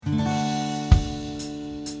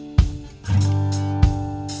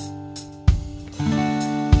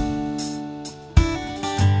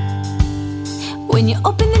when you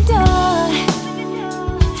open the door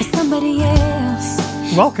for somebody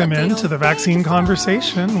else. Welcome into the Vaccine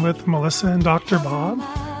Conversation with Melissa and Dr. Bob.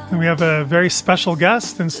 And we have a very special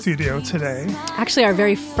guest in studio today. Actually, our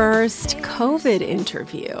very first COVID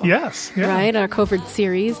interview. Yes. Yeah. Right? Our COVID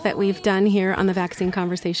series that we've done here on the Vaccine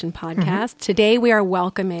Conversation podcast. Mm-hmm. Today, we are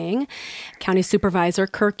welcoming County Supervisor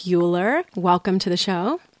Kirk Uhler. Welcome to the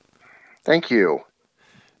show. Thank you.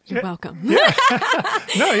 You're welcome. Yeah.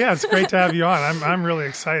 It's great to have you on. I'm really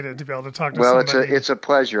excited to be able to talk to somebody. Well, it's a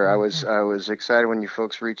pleasure. I was excited when you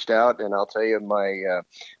folks reached out, and I'll tell you,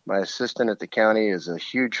 my assistant at the county is a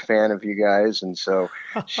huge fan of you guys, and so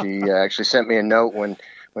she actually sent me a note when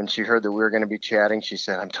she heard that we were going to be chatting. She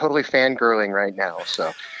said, "I'm totally fangirling right now."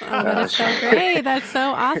 So, that's so great. That's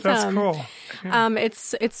so awesome. That's cool. Yeah.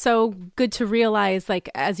 It's so good to realize, like,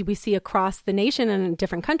 as we see across the nation and in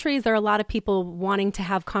different countries, there are a lot of people wanting to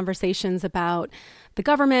have conversations about the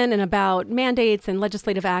government and about mandates and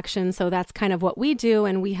legislative action. So that's kind of what we do.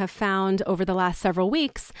 And we have found over the last several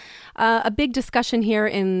weeks a big discussion here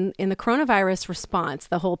in the coronavirus response,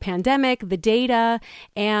 the whole pandemic, the data,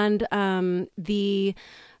 and the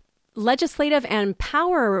legislative and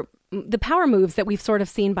power moves that we've sort of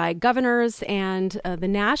seen by governors and the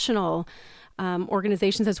national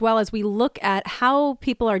organizations, as well as we look at how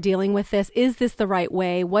people are dealing with this. Is this the right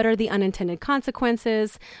way? What are the unintended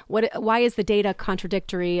consequences? Why is the data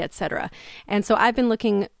contradictory, et cetera? And so I've been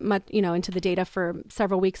looking into the data for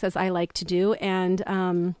several weeks, as I like to do.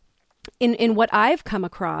 And in what I've come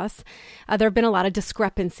across, there have been a lot of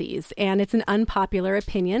discrepancies, and it's an unpopular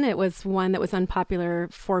opinion. It was one that was unpopular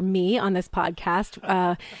for me on this podcast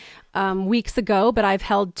weeks ago, but I've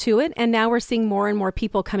held to it, and now we're seeing more and more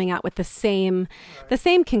people coming out with the same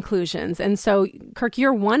conclusions. And so, Kirk,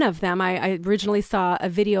 you're one of them. I originally saw a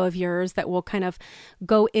video of yours that will kind of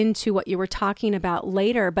go into what you were talking about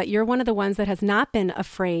later, but you're one of the ones that has not been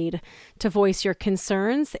afraid to voice your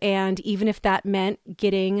concerns, and even if that meant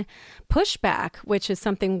getting pushback, which is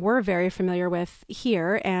something we're very familiar with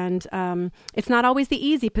here, and it's not always the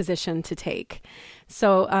easy position to take.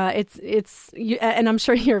 So and I'm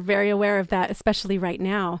sure you're very aware of that, especially right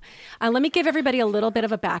now. Let me give everybody a little bit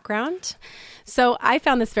of a background. So I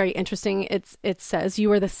found this very interesting. It says you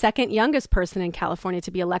were the second youngest person in California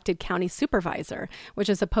to be elected county supervisor, which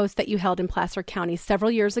is a post that you held in Placer County several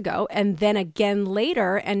years ago, and then again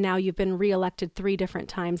later, and now you've been reelected 3 different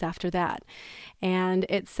times after that. And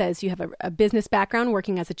it says you have a business background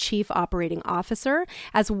working as a chief operating officer,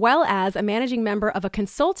 as well as a managing member of a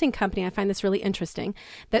consulting company. I find this really interesting,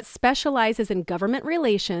 that specializes in government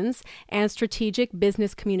relations and strategic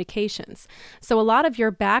business communications. So a lot of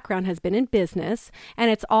your background has been in business,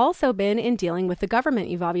 and it's also been in dealing with the government.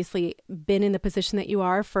 You've obviously been in the position that you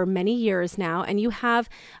are for many years now, and you have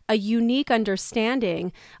a unique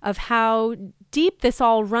understanding of how deep this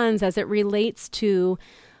all runs as it relates to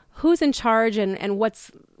who's in charge and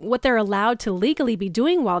what they're allowed to legally be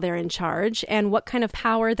doing while they're in charge, and what kind of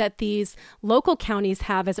power that these local counties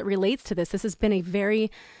have as it relates to this. This has been a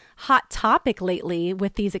very hot topic lately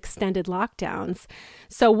with these extended lockdowns.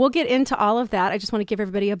 So we'll get into all of that. I just want to give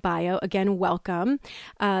everybody a bio. Again, welcome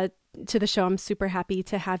to the show. I'm super happy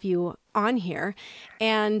to have you on here.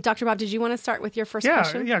 And Dr. Bob, did you want to start with your first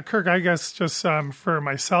question? Yeah, Kirk, I guess just for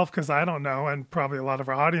myself, because I don't know, and probably a lot of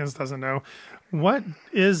our audience doesn't know, what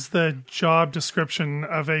is the job description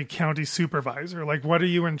of a county supervisor? Like, what are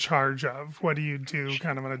you in charge of? What do you do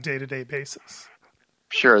kind of on a day-to-day basis?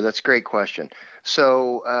 Sure, that's a great question.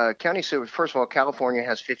 So first of all, California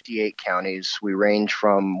has 58 counties. We range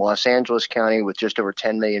from Los Angeles County with just over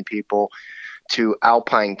 10 million people to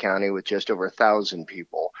Alpine County with just over 1,000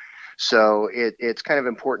 people. So it's kind of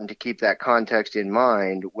important to keep that context in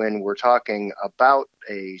mind when we're talking about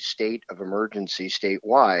a state of emergency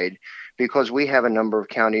statewide, because we have a number of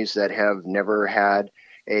counties that have never had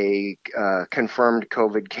a confirmed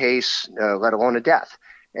COVID case, let alone a death.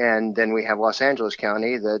 And then we have Los Angeles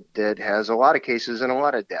County that has a lot of cases and a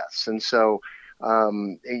lot of deaths. And so,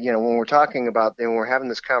 when we're talking about, and we're having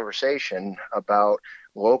this conversation about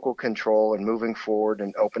local control and moving forward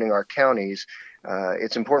and opening our counties,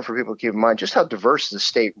 it's important for people to keep in mind just how diverse the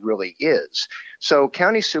state really is. So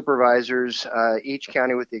county supervisors, each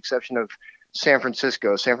county with the exception of San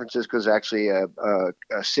Francisco is actually a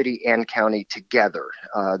city and county together.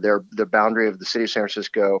 The boundary of the city of San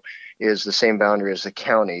Francisco is the same boundary as the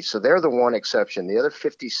county. So they're the one exception. The other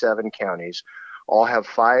 57 counties all have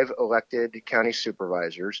 5 elected county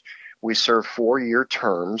supervisors. We serve 4-year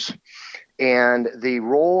terms. And the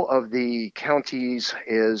role of the counties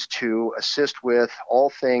is to assist with all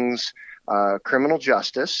things criminal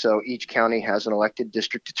justice. So each county has an elected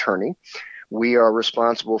district attorney. We are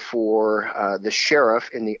responsible for the sheriff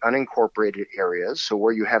in the unincorporated areas. So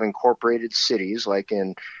where you have incorporated cities, like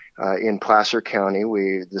in Placer County,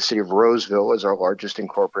 the city of Roseville is our largest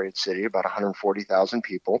incorporated city, about 140,000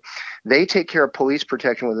 people. They take care of police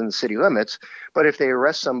protection within the city limits, but if they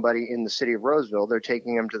arrest somebody in the city of Roseville, they're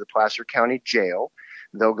taking them to the Placer County Jail.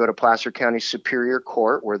 They'll go to Placer County Superior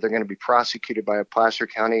Court, where they're going to be prosecuted by a Placer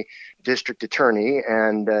County district attorney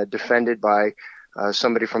and defended by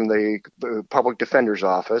somebody from the public defender's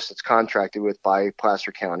office that's contracted with by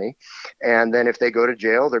Placer County. And then if they go to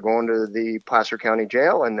jail, they're going to the Placer County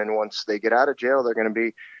jail. And then once they get out of jail, they're going to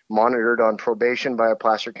be monitored on probation by a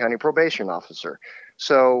Placer County probation officer.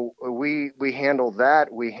 So we handle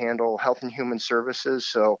that. We handle health and human services.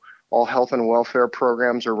 So all health and welfare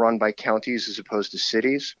programs are run by counties as opposed to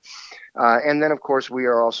cities. And then, of course, we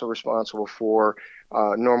are also responsible for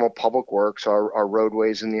normal public works, our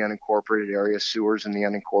roadways in the unincorporated area, sewers in the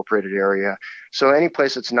unincorporated area. So any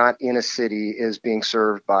place that's not in a city is being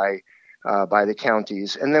served by the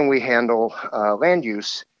counties. And then we handle land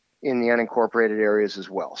use in the unincorporated areas as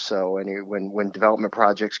well. So when development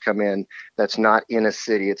projects come in that's not in a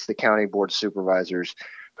city, it's the county board of supervisors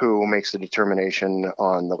who makes the determination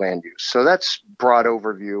on the land use. So that's broad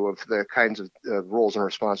overview of the kinds of roles and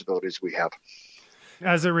responsibilities we have.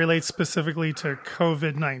 As it relates specifically to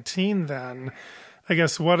COVID-19 then, I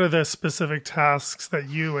guess what are the specific tasks that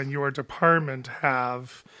you and your department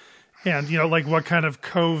have? And, like what kind of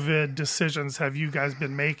COVID decisions have you guys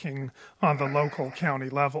been making on the local county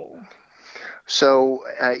level? So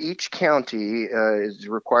each county is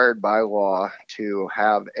required by law to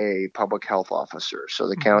have a public health officer. So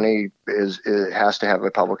the county has to have a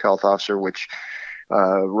public health officer, which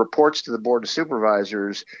reports to the board of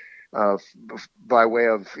supervisors by way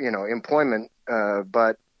of employment.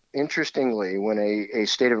 But interestingly, when a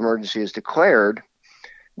state of emergency is declared,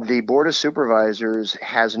 the board of supervisors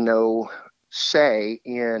has no say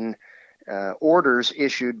in orders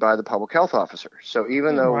issued by the public health officer. So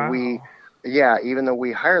even though we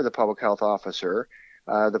hire the public health officer,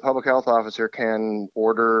 the public health officer can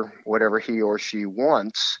order whatever he or she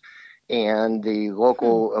wants, and the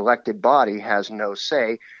local elected body has no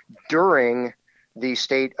say during the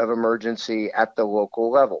state of emergency at the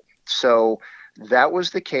local level. So that was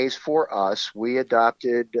the case for us. We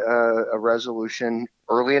adopted a resolution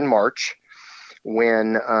early in March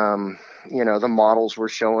when the models were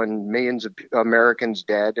showing millions of Americans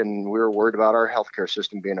dead, and we were worried about our healthcare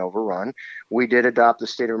system being overrun. We did adopt the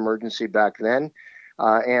state of emergency back then.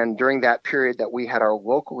 And during that period that we had our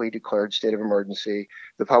locally declared state of emergency,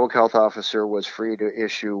 the public health officer was free to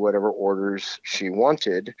issue whatever orders she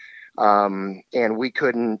wanted. And we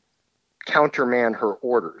couldn't countermand her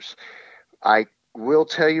orders. I will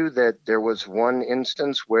tell you that there was one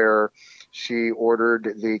instance where she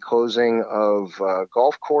ordered the closing of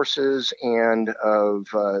golf courses and of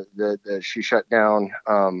she shut down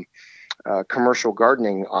commercial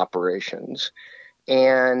gardening operations.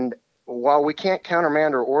 And while we can't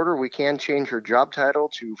countermand her order, we can change her job title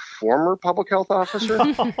to former public health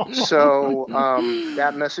officer. So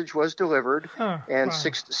that message was delivered, and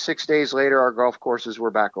 6 days later, our golf courses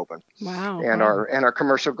were back open. Wow! And our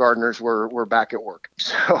commercial gardeners were back at work.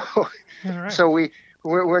 So right. So we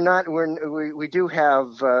do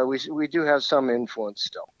have some influence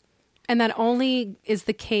still. And that only is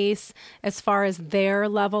the case as far as their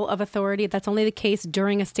level of authority. That's only the case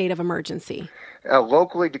during a state of emergency.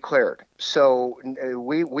 Locally declared. So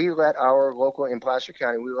we let our local, in Placer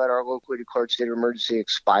County, we let our locally declared state of emergency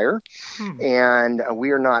expire. And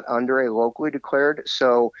we are not under a locally declared.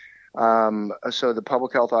 So the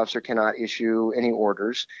public health officer cannot issue any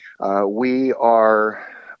orders. We are...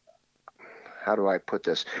 How do I put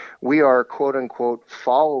this? We are, quote unquote,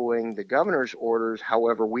 following the governor's orders.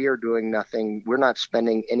 However, we are doing nothing. We're not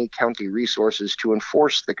spending any county resources to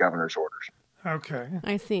enforce the governor's orders. Okay.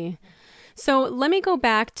 I see. So let me go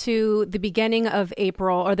back to the beginning of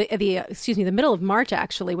April, or the middle of March,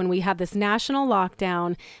 actually, when we had this national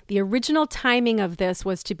lockdown. The original timing of this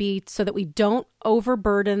was to be so that we don't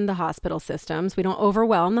overburden the hospital systems. We don't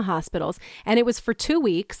overwhelm the hospitals. And it was for 2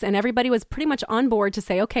 weeks, and everybody was pretty much on board to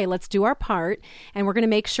say, okay, let's do our part. And we're going to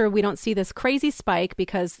make sure we don't see this crazy spike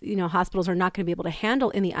because, hospitals are not going to be able to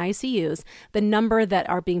handle in the ICUs the number that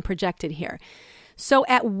are being projected here. So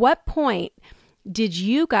at what point did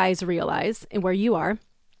you guys realize, and where you are,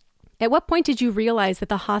 at what point did you realize that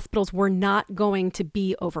the hospitals were not going to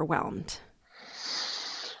be overwhelmed?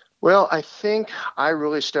 Well, I think I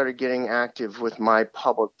really started getting active with my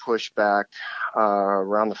public pushback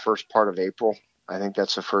around the first part of April. I think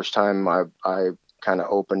that's the first time I kind of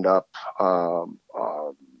opened up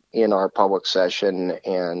in our public session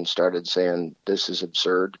and started saying this is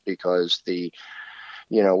absurd because to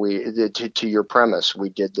your premise, we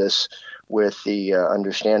did this with the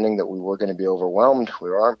understanding that we were going to be overwhelmed.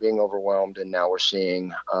 We aren't being overwhelmed, and now we're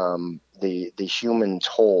seeing the human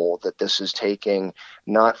toll that this is taking,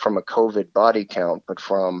 not from a COVID body count, but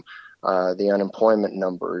from the unemployment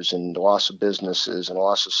numbers and loss of businesses and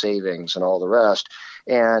loss of savings and all the rest.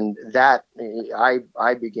 And that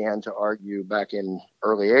I began to argue back in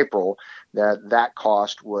early April that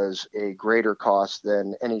cost was a greater cost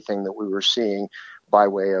than anything that we were seeing by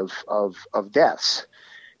way of deaths.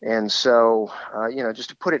 And so, just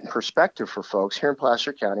to put it in perspective for folks, here in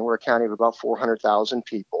Placer County, we're a county of about 400,000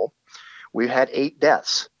 people. We've had 8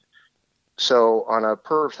 deaths. So on a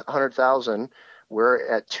per 100,000, we're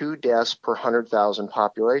at 2 deaths per 100,000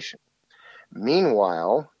 population.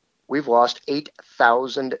 Meanwhile, we've lost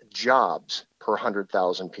 8,000 jobs per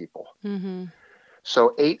 100,000 people. Mm-hmm.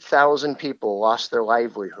 So 8,000 people lost their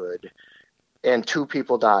livelihood, and 2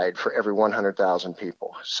 people died for every 100,000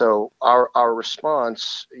 people. So our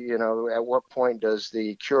response, at what point does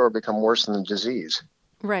the cure become worse than the disease?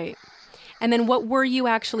 Right. And then what were you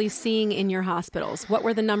actually seeing in your hospitals? What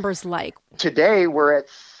were the numbers like? Today, we're at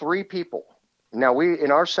 3 people. Now,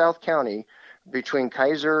 in our South County, between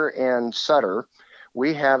Kaiser and Sutter,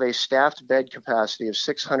 we have a staffed bed capacity of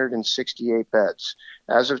 668 beds.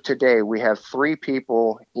 As of today, we have 3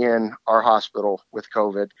 people in our hospital with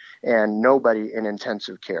COVID and nobody in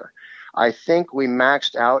intensive care. I think we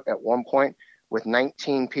maxed out at one point with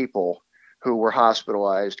 19 people who were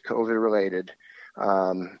hospitalized, COVID-related,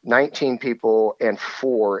 19 people and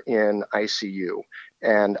 4 in ICU,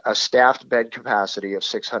 and a staffed bed capacity of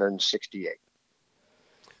 668.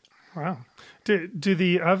 Wow. Do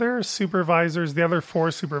the other supervisors, the other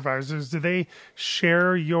 4 supervisors, do they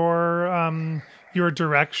share your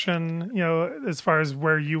direction, as far as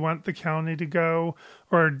where you want the county to go,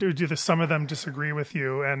 or do some of them disagree with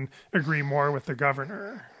you and agree more with the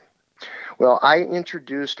governor? Well, I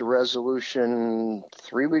introduced a resolution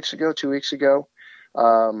 2 weeks ago,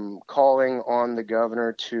 calling on the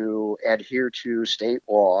governor to adhere to state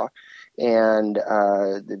law. And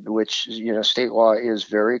which, state law is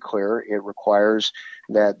very clear. It requires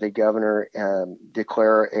that the governor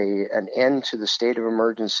declare an end to the state of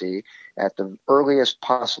emergency at the earliest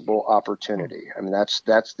possible opportunity. I mean, that's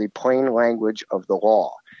the plain language of the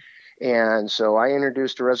law. And so I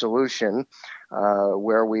introduced a resolution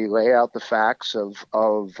where we lay out the facts of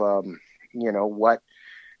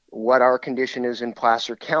what our condition is in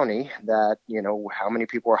Placer County, that, how many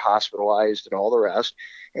people are hospitalized and all the rest,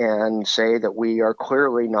 and say that we are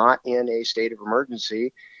clearly not in a state of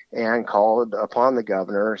emergency, and called upon the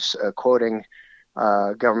governor, quoting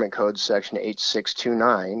Government Code Section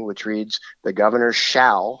 8629, which reads, the governor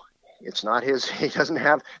shall, it's not his, he doesn't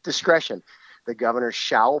have discretion, the governor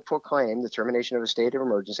shall proclaim the termination of a state of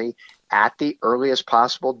emergency at the earliest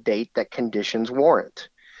possible date that conditions warrant.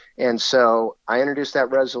 And so I introduced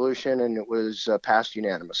that resolution, and it was passed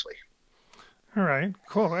unanimously. All right,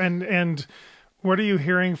 cool. And what are you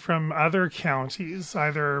hearing from other counties,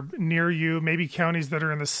 either near you, maybe counties that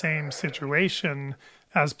are in the same situation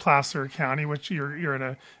as Placer County, which you're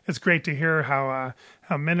in it's great to hear how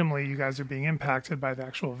minimally you guys are being impacted by the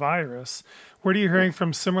actual virus. What are you hearing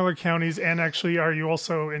from similar counties? And actually, are you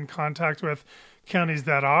also in contact with counties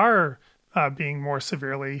that are being more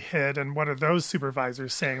severely hit, and what are those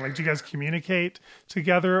supervisors saying? Like, do you guys communicate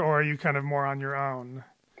together, or are you kind of more on your own?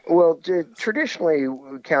 Well, traditionally,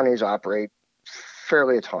 counties operate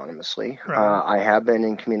fairly autonomously. Right. I have been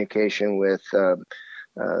in communication with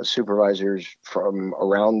supervisors from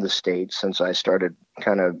around the state since I started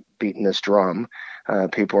kind of beating this drum.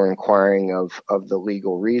 People are inquiring of the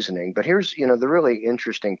legal reasoning. But here's, the really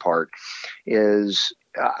interesting part is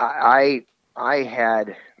I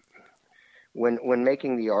had... When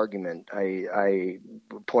making the argument, I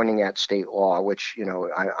pointing at state law, which,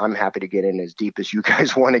 I'm happy to get in as deep as you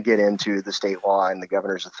guys want to get into the state law and the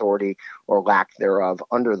governor's authority or lack thereof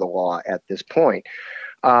under the law at this point.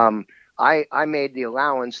 I made the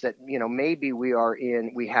allowance that, maybe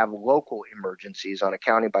we have local emergencies on a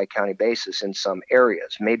county by county basis in some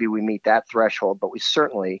areas. Maybe we meet that threshold, but we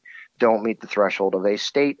certainly don't meet the threshold of a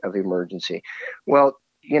state of emergency. Well,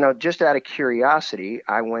 just out of curiosity,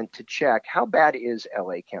 I went to check, how bad is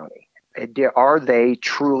LA County? Are they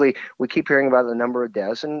truly, we keep hearing about the number of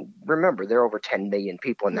deaths, and remember, there are over 10 million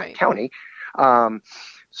people in that county.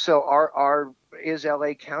 So is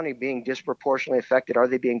LA County being disproportionately affected? Are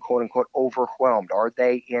they being, quote unquote, overwhelmed? Are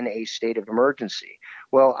they in a state of emergency?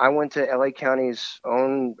 Well, I went to LA County's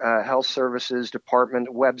own health services department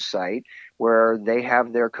website where they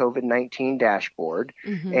have their COVID-19 dashboard.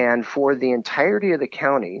 Mm-hmm. And for the entirety of the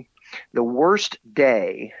county, the worst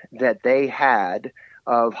day that they had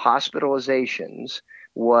of hospitalizations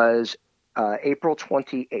was April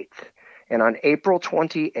 28th. And on April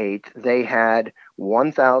 28th, they had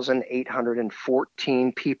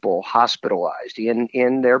 1,814 people hospitalized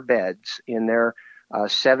in their beds, in their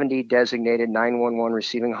 70 designated 911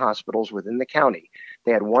 receiving hospitals within the county.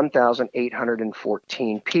 They had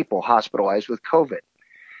 1,814 people hospitalized with COVID.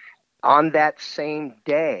 On that same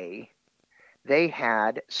day, they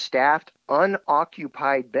had staffed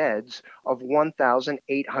unoccupied beds of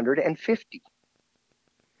 1,850.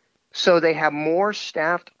 So they have more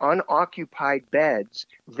staffed unoccupied beds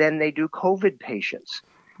than they do COVID patients.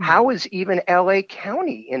 How is even LA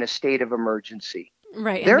County in a state of emergency?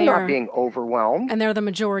 Right. They're not being overwhelmed. And they're the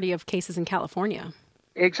majority of cases in California.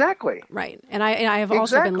 Exactly. Right. And I have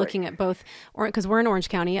also been looking at both, because we're in Orange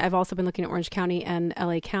County. I've also been looking at Orange County and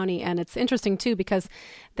LA County. And it's interesting, too, because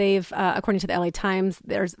they've, according to the LA Times,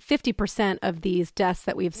 there's 50% of these deaths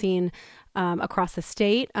that we've seen across the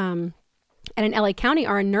state. And in LA County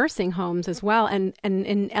are in nursing homes as well. And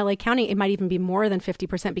in LA County, it might even be more than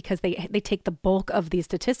 50% because they take the bulk of these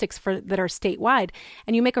statistics that are statewide.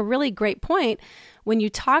 And you make a really great point when you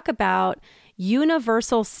talk about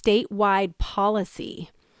universal statewide policy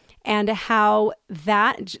and how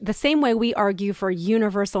that, the same way we argue for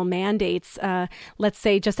universal mandates, let's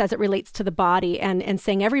say just as it relates to the body and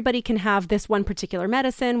saying everybody can have this one particular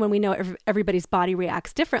medicine when we know everybody's body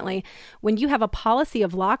reacts differently. When you have a policy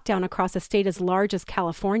of lockdown across a state as large as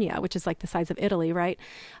California, which is like the size of Italy, right?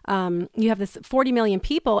 You have this 40 million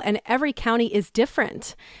people and every county is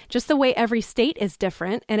different, just the way every state is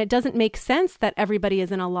different. And it doesn't make sense that everybody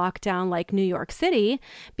is in a lockdown like New York City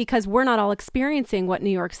because we're not all experiencing what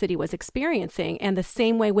New York City was experiencing. And the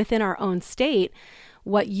same way within our own state,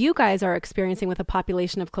 what you guys are experiencing with a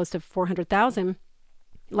population of close to 400,000,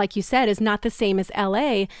 like you said, is not the same as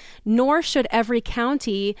LA, nor should every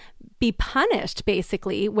county be punished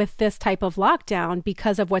basically with this type of lockdown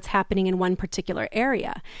because of what's happening in one particular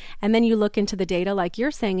area. And then you look into the data like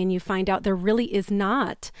you're saying and you find out there really is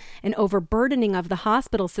not an overburdening of the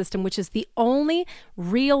hospital system, which is the only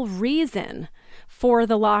real reason for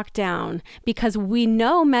the lockdown, because we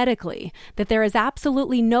know medically that there is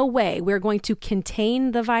absolutely no way we're going to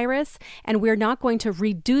contain the virus and we're not going to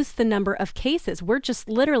reduce the number of cases. We're just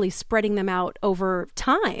literally spreading them out over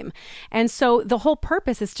time. And so the whole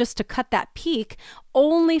purpose is just to cut that peak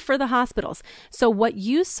only for the hospitals. So what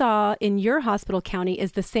you saw in your hospital county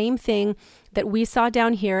is the same thing that we saw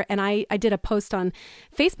down here. And I did a post on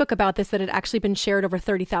Facebook about this that had actually been shared over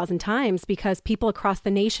 30,000 times because people across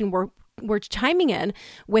the nation were chiming in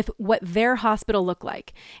with what their hospital looked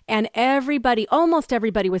like. And almost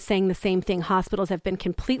everybody was saying the same thing. Hospitals have been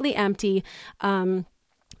completely empty.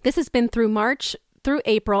 This has been through March, through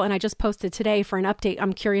April, and I just posted today for an update.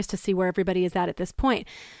 I'm curious to see where everybody is at this point.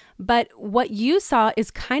 But what you saw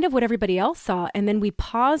is kind of what everybody else saw. And then we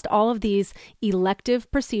paused all of these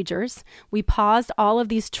elective procedures. We paused all of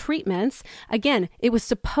these treatments. Again, it was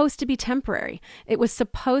supposed to be temporary. It was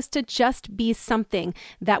supposed to just be something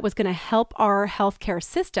that was going to help our healthcare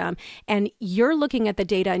system. And you're looking at the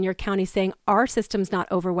data in your county saying our system's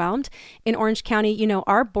not overwhelmed. In Orange County,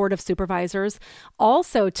 our board of supervisors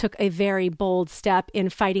also took a very bold step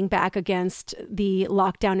in fighting back against the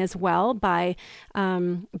lockdown as well by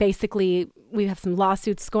basically, we have some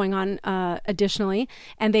lawsuits going on additionally,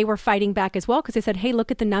 and they were fighting back as well because they said, hey,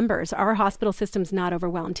 look at the numbers. Our hospital system's not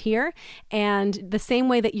overwhelmed here. And the same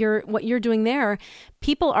way that what you're doing there,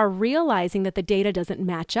 people are realizing that the data doesn't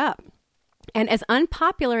match up. And as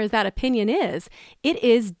unpopular as that opinion is, it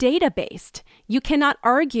is data-based. You cannot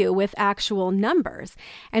argue with actual numbers.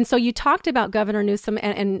 And so you talked about Governor Newsom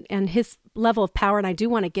and his level of power, and I do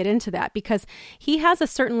want to get into that because he has a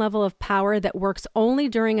certain level of power that works only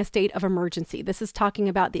during a state of emergency. This is talking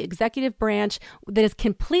about the executive branch that is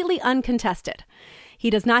completely uncontested. He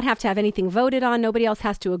does not have to have anything voted on. Nobody else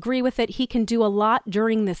has to agree with it. He can do a lot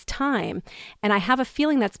during this time. And I have a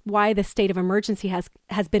feeling that's why the state of emergency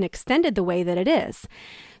has been extended the way that it is.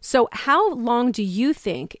 So how long do you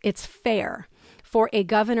think it's fair for a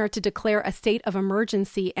governor to declare a state of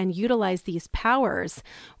emergency and utilize these powers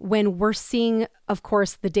when we're seeing, of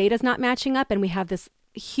course, the data's not matching up and we have this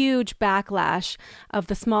huge backlash of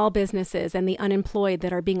the small businesses and the unemployed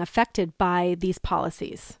that are being affected by these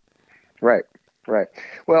policies? Right. Right.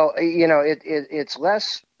 Well, it's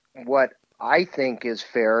less what I think is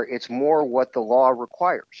fair. It's more what the law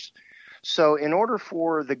requires. So in order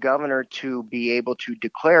for the governor to be able to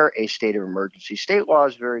declare a state of emergency, state law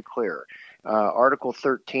is very clear. Article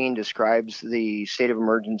 13 describes the state of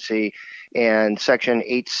emergency, and Section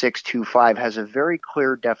 8625 has a very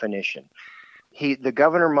clear definition. The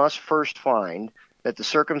governor must first find that the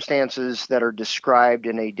circumstances that are described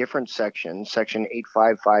in a different section, Section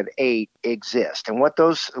 8558, exist. And what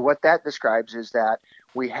that describes is that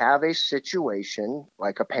we have a situation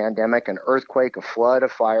like a pandemic, an earthquake, a flood, a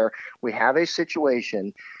fire. We have a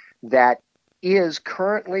situation that is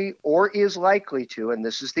currently or is likely to, and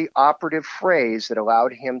this is the operative phrase that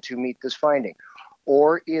allowed him to meet this finding,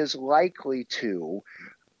 or is likely to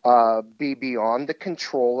be beyond the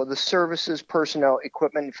control of the services, personnel,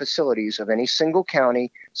 equipment, and facilities of any single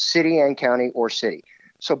county, city and county, or city.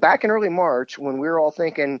 So back in early March, when we were all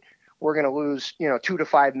thinking we're going to lose, 2 to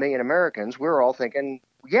 5 million Americans, we were all thinking,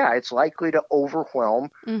 yeah, it's likely to overwhelm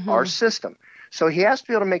our system. So he has to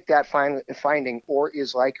be able to make that finding, or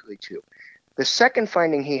is likely to. The second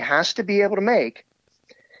finding he has to be able to make,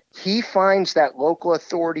 he finds that local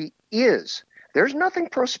authority is. There's nothing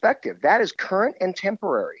prospective. That is current and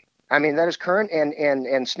temporary. I mean, that is current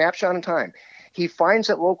and snapshot in time. He finds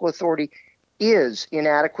that local authority is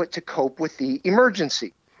inadequate to cope with the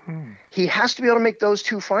emergency. He has to be able to make those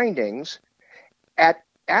two findings at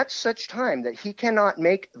such time that he cannot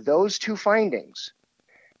make those two findings.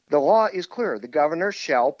 The law is clear. The governor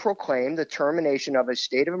shall proclaim the termination of a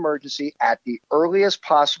state of emergency at the earliest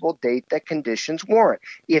possible date that conditions warrant.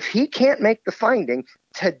 If he can't make the finding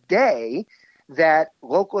today that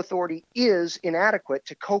local authority is inadequate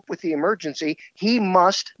to cope with the emergency, he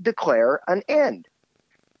must declare an end.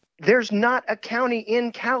 There's not a county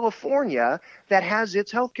in California that has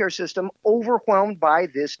its healthcare system overwhelmed by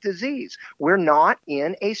this disease. We're not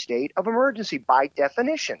in a state of emergency by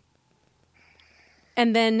definition.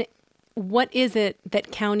 And then what is it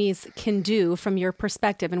that counties can do from your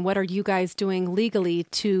perspective, and what are you guys doing legally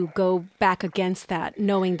to go back against that,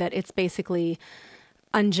 knowing that it's basically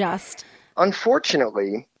unjust?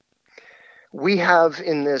 Unfortunately, we have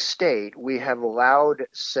in this state, we have allowed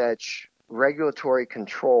such regulatory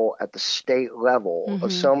control at the state level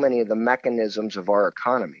of so many of the mechanisms of our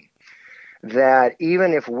economy that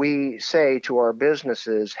even if we say to our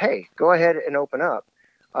businesses, hey, go ahead and open up,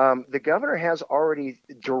 the governor has already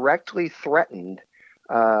directly threatened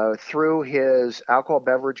through his alcohol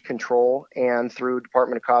beverage control and through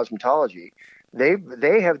Department of Cosmetology.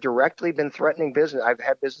 They have directly been threatening business. I've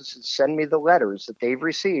had businesses send me the letters that they've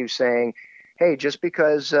received saying, hey, just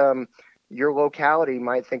because your locality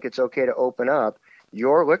might think it's okay to open up,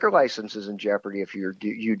 your liquor license is in jeopardy if you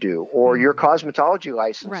do, or your cosmetology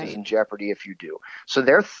license is in jeopardy if you do. So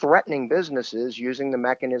they're threatening businesses using the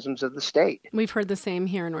mechanisms of the state. We've heard the same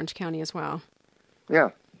here in Orange County as well.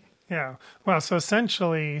 Yeah. Yeah. Well, so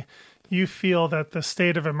essentially, you feel that the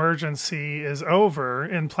state of emergency is over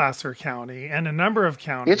in Placer County and a number of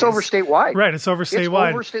counties. It's over statewide. Right, it's over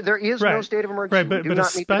statewide. There is no state of emergency. Right,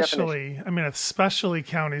 but especially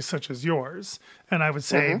counties such as yours, and I would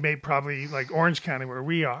say maybe probably like Orange County where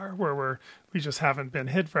we are, where we just haven't been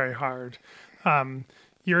hit very hard.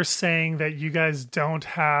 You're saying that you guys don't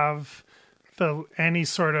have any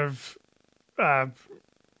sort of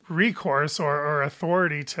recourse or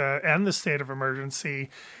authority to end the state of emergency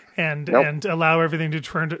and allow everything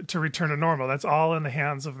to return to normal. That's all in the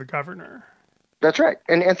hands of the governor. That's right.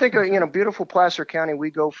 And think of, beautiful Placer County.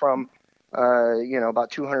 We go from,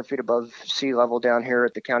 about 200 feet above sea level down here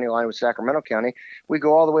at the county line with Sacramento County. We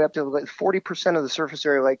go all the way up to 40% of the surface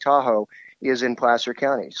area of Lake Tahoe is in Placer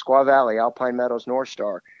County. Squaw Valley, Alpine Meadows, North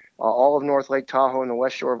Star, all of North Lake Tahoe and the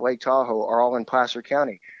west shore of Lake Tahoe are all in Placer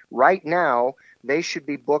County. Right now, they should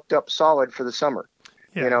be booked up solid for the summer.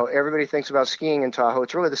 Yeah. Everybody thinks about skiing in Tahoe.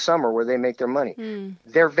 It's really the summer where they make their money.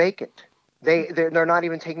 They're vacant. They're not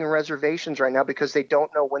even taking reservations right now because they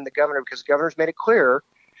don't know when because the governor's made it clear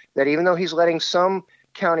that even though he's letting some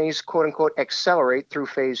counties, quote unquote, accelerate through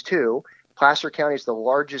phase 2, Placer County is the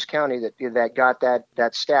largest county that got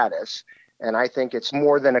that status. And I think it's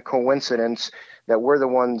more than a coincidence that we're the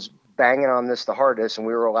ones banging on this the hardest, and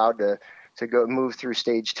we were allowed to go move through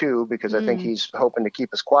stage 2 because I think he's hoping to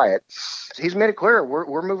keep us quiet. He's made it clear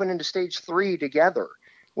we're moving into stage 3 together.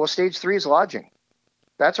 Well, stage 3 is lodging.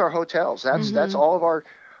 That's our hotels. That's all of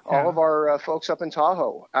our folks up in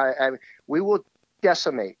Tahoe. We will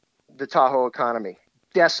decimate the Tahoe economy.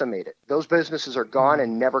 Decimate it. Those businesses are gone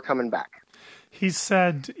and never coming back. He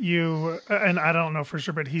said and I don't know for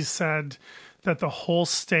sure, but he said that the whole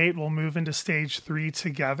state will move into stage 3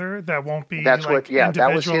 together. That won't be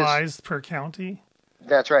individualized per county.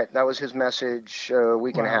 That's right. That was his message a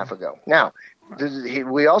week and a half ago. Now,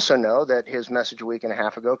 we also know that his message a week and a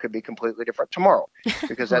half ago could be completely different tomorrow,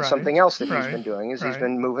 because that's something else that he's been doing. He's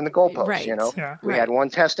been moving the goalposts. Right. We had one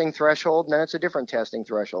testing threshold, and then it's a different testing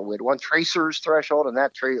threshold. We had one tracers threshold, and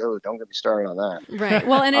that don't get me started on that. Right.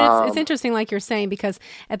 Well, and it's interesting, like you're saying, because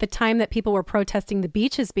at the time that people were protesting the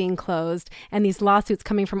beaches being closed and these lawsuits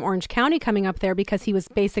coming from Orange County coming up there because he was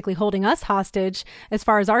basically holding us hostage as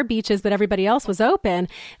far as our beaches, but everybody else was open.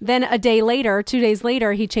 Then a day later, 2 days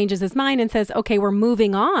later, he changes his mind and says, okay, we're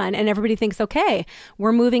moving on. And everybody thinks, okay,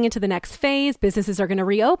 we're moving into the next phase. Businesses are going to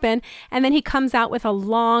reopen. And then he comes out with a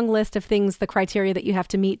long list of things, the criteria that you have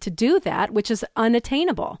to meet to do that, which is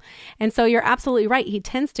unattainable. And so you're absolutely right. He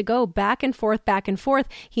tends to go back and forth, back and forth.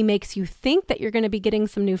 He makes you think that you're going to be getting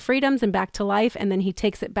some new freedoms and back to life, and then he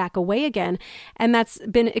takes it back away again. And that's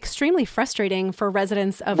been extremely frustrating for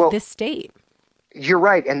residents of this state. You're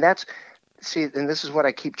right. And and this is what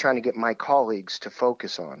I keep trying to get my colleagues to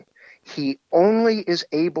focus on. He only is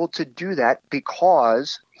able to do that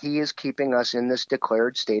because he is keeping us in this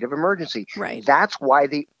declared state of emergency. Right. That's why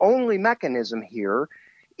the only mechanism here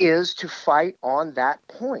is to fight on that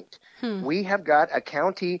point. We have got a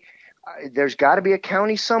county. There's got to be a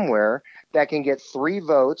county somewhere that can get 3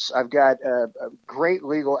 votes. I've got a great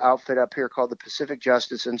legal outfit up here called the Pacific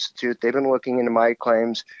Justice Institute. They've been looking into my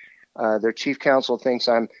claims. Their chief counsel thinks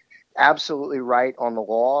I'm absolutely right on the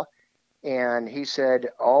law. And he said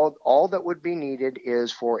all that would be needed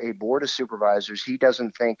is for a board of supervisors. He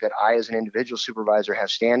doesn't think that I, as an individual supervisor,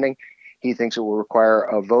 have standing. He thinks it will require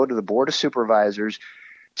a vote of the board of supervisors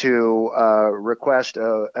to request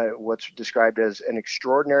what's described as an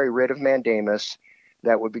extraordinary writ of mandamus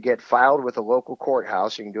that would get filed with a local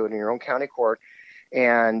courthouse. You can do it in your own county court,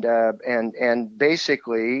 and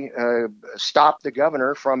basically stop the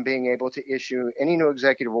governor from being able to issue any new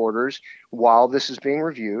executive orders while this is being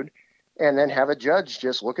reviewed. And then have a judge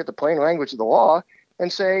just look at the plain language of the law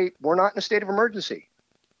and say, we're not in a state of emergency.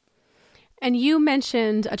 And you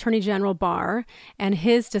mentioned Attorney General Barr and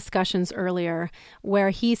his discussions earlier, where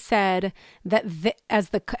he said that as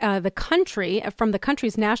the country, from the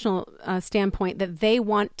country's national standpoint, that they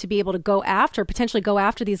want to be able to potentially go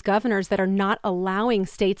after these governors that are not allowing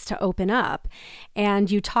states to open up. And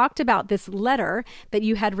you talked about this letter that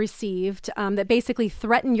you had received that basically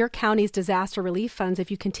threatened your county's disaster relief funds if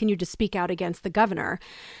you continue to speak out against the governor.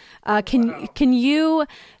 Can you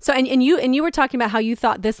were talking about how you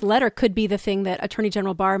thought this letter could be the thing that Attorney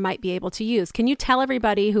General Barr might be able to use. Can you tell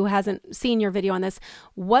everybody who hasn't seen your video on this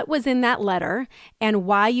what was in that letter and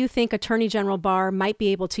why you think Attorney General Barr might be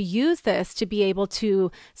able to use this to be able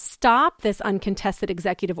to stop this uncontested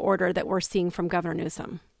executive order that we're seeing from Governor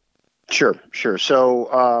Newsom? Sure.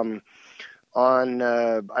 So on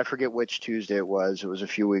I forget which Tuesday it was a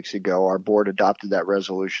few weeks ago, our board adopted that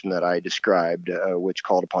resolution that I described, which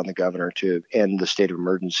called upon the governor to end the state of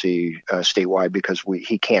emergency statewide because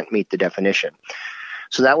he can't meet the definition.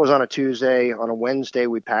 So that was on a Tuesday. On a Wednesday,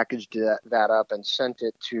 we packaged that up and sent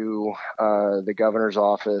it to the governor's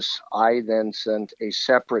office. I then sent a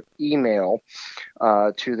separate email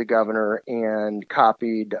to the governor and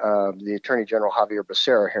copied the Attorney General Javier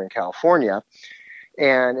Becerra here in California.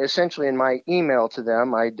 And essentially in my email to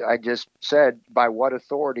them, I just said, by what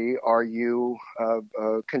authority are you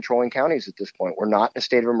controlling counties at this point? We're not in a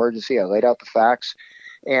state of emergency. I laid out the facts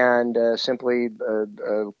and simply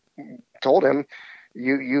told him,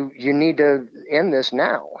 you need to end this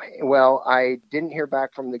now. Well, I didn't hear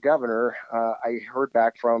back from the governor. I heard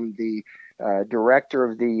back from the director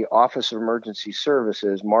of the Office of Emergency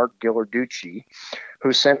Services, Mark Ghilarducci,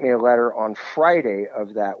 who sent me a letter on Friday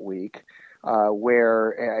of that week,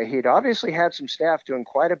 where he'd obviously had some staff doing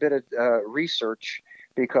quite a bit of research,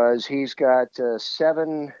 because he's got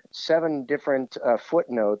seven different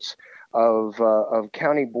footnotes of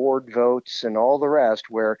county board votes and all the rest,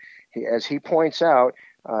 where as he points out,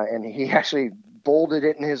 and he actually bolded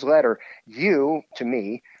it in his letter, you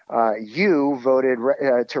voted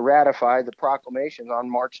to ratify the proclamation on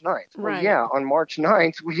March 9th. Right. Well, yeah, on March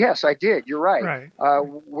 9th, yes, I did. You're right.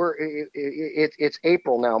 It's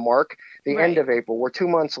April now, Mark, the end of April. We're 2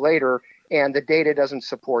 months later, and the data doesn't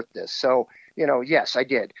support this. So, yes, I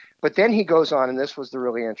did. But then he goes on, and this was the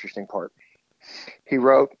really interesting part. He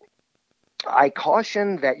wrote, I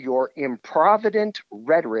caution that your improvident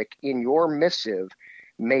rhetoric in your missive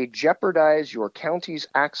may jeopardize your county's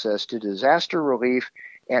access to disaster relief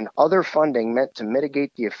and other funding meant to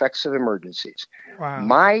mitigate the effects of emergencies. Wow.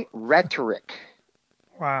 My rhetoric.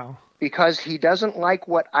 Wow. Because he doesn't like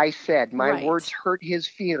what I said. My words hurt his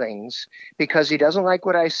feelings. Because he doesn't like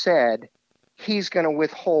what I said, he's going to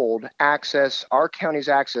withhold our county's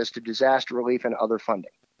access to disaster relief and other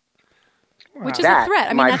funding. Which is a threat.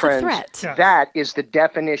 I mean, that's a threat. Yes. That is the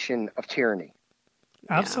definition of tyranny.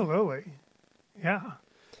 Absolutely. Yeah.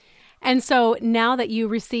 And so now that you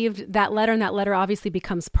received that letter, and that letter obviously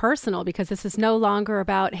becomes personal, because this is no longer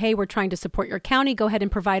about, hey, we're trying to support your county. Go ahead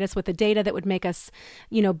and provide us with the data that would make us,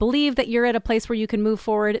 believe that you're at a place where you can move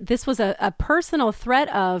forward. This was a personal threat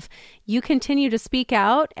of, you continue to speak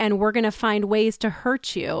out and we're going to find ways to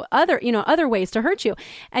hurt you, other ways to hurt you.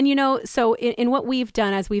 And, so in what we've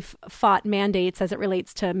done as we've fought mandates as it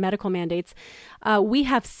relates to medical mandates, we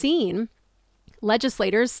have seen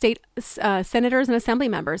legislators, state senators, and assembly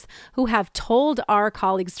members who have told our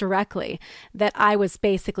colleagues directly that I was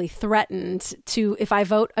basically threatened to, if I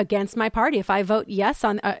vote against my party, if I vote yes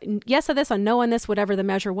on this, on no on this, whatever the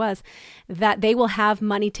measure was, that they will have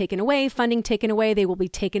money taken away, funding taken away. They will be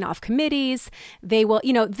taken off committees. They will,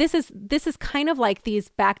 this is kind of like these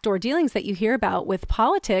backdoor dealings that you hear about with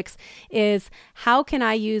politics. Is how can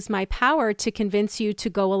I use my power to convince you to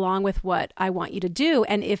go along with what I want you to do?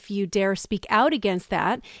 And if you dare speak out against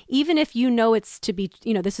that, even if you know it's to be,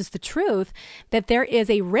 this is the truth, that there is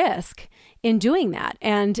a risk in doing that.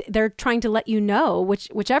 And they're trying to let you know,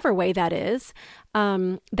 whichever way that is,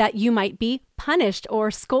 that you might be punished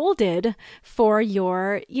or scolded for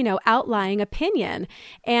your, outlying opinion.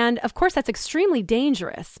 And of course, that's extremely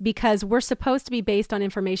dangerous, because we're supposed to be based on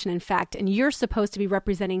information and fact, and you're supposed to be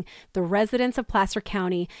representing the residents of Placer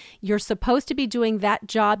County. You're supposed to be doing that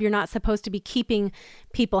job. You're not supposed to be keeping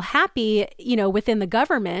people happy, within the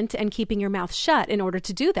government and keeping your mouth shut in order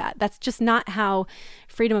to do that. That's just not how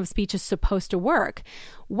freedom of speech is supposed to work.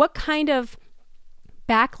 What kind of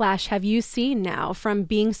backlash have you seen now from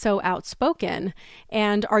being so outspoken?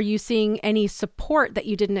 And are you seeing any support that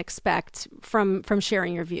you didn't expect from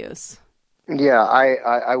sharing your views? Yeah,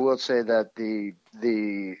 I will say that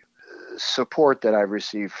the support that I've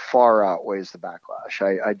received far outweighs the backlash.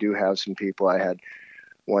 I do have some people. I had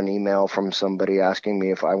one email from somebody asking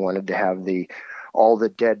me if I wanted to have all the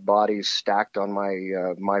dead bodies stacked on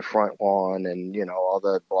my front lawn, and all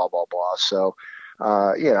the blah blah blah. So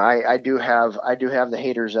I do have the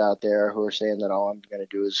haters out there who are saying that all I'm going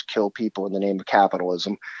to do is kill people in the name of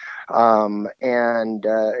capitalism, and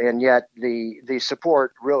yet the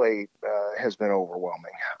support really has been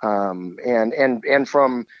overwhelming, and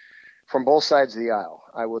from both sides of the aisle.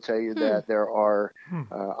 I will tell you that there are.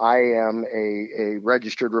 I am a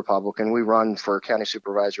registered Republican. We run for county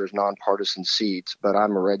supervisor as nonpartisan seats, but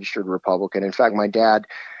I'm a registered Republican. In fact, my dad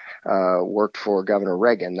worked for Governor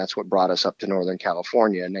Reagan. That's what brought us up to Northern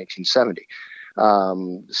California in 1970.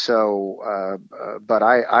 But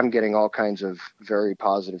I'm getting all kinds of very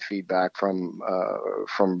positive feedback from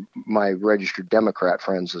my registered Democrat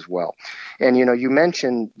friends as well. And, you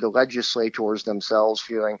mentioned the legislators themselves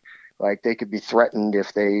feeling like they could be threatened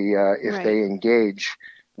if they engage.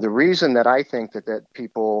 The reason that I think that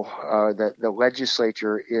people, that the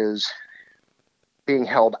legislature is being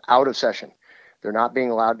held out of session, they're not being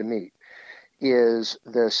allowed to meet, is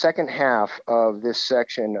the second half of this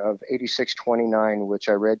section of 8629, which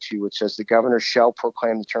I read to you, which says the governor shall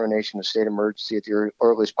proclaim the termination of state emergency at the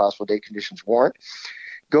earliest possible date conditions warrant,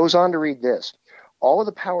 goes on to read this. All of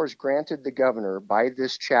the powers granted the governor by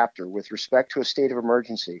this chapter with respect to a state of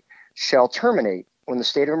emergency shall terminate when the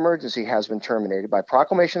state of emergency has been terminated by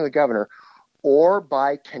proclamation of the governor or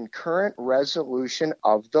by concurrent resolution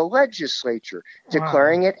of the legislature,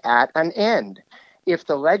 declaring it at an end. If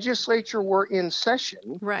the legislature were in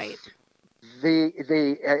session, right,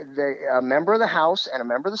 a member of the House and a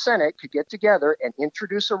member of the Senate could get together and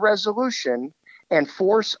introduce a resolution and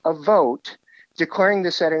force a vote declaring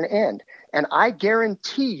this at an end. And I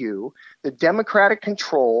guarantee you the Democratic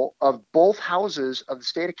control of both houses of the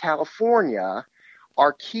state of California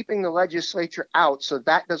are keeping the legislature out so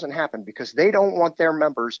that doesn't happen, because they don't want their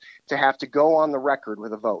members to have to go on the record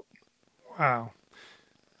with a vote. Wow.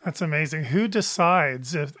 That's amazing. Who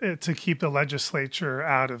decides to keep the legislature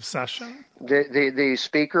out of session? The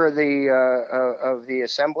Speaker of the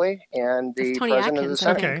Assembly and the President of the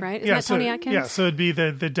Senate. Okay. Right? Isn't that Tony Atkins? Yeah, so it'd be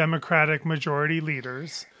the Democratic majority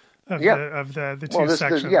leaders of the two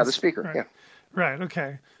sections. The Speaker. Right. Yeah. Right.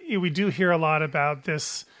 Okay. We do hear a lot about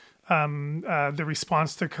this. The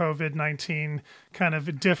response to COVID-19 kind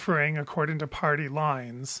of differing according to party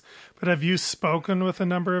lines. But have you spoken with a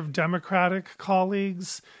number of Democratic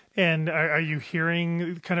colleagues? And are you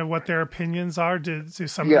hearing kind of what their opinions are? Do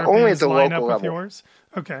some of their opinions line up with yours?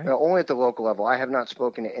 Okay. Only at the local level. I have not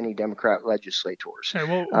spoken to any Democrat legislators. Okay,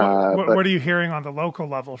 well, what are you hearing on the local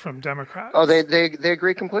level from Democrats? Oh, they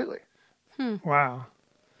agree completely. Wow.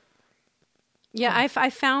 Yeah, I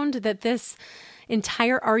found that this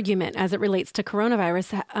entire argument as it relates to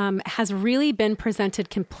coronavirus has really been presented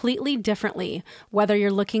completely differently, whether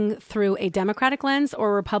you're looking through a Democratic lens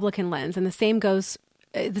or a Republican lens. And the same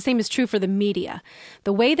is true for the media.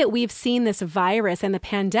 The way that we've seen this virus and the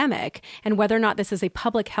pandemic, and whether or not this is a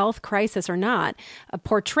public health crisis or not,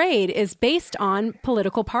 portrayed is based on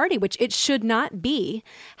political party, which it should not be.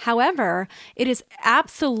 However, it is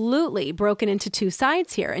absolutely broken into two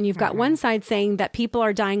sides here. And you've got one side saying that people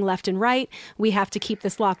are dying left and right. We have to keep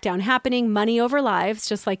this lockdown happening, money over lives,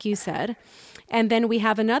 just like you said. And then we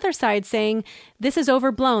have another side saying, this is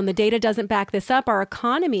overblown. The data doesn't back this up. Our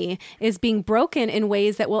economy is being broken in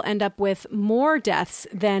ways that will end up with more deaths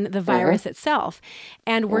than the virus itself.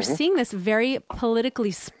 And we're seeing this very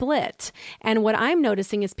politically split. And what I'm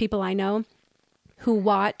noticing is people I know who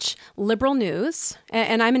watch liberal news,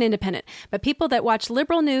 and I'm an independent, but people that watch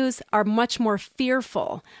liberal news are much more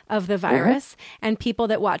fearful of the virus, and people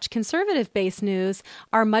that watch conservative-based news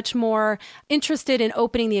are much more interested in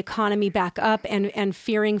opening the economy back up and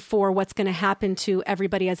fearing for what's going to happen to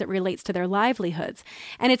everybody as it relates to their livelihoods.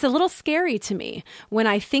 And it's a little scary to me when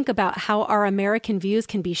I think about how our American views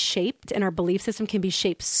can be shaped and our belief system can be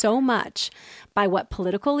shaped so much by what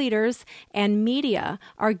political leaders and media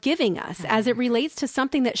are giving us as it relates to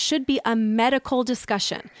something that should be a medical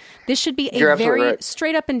discussion. This should be a very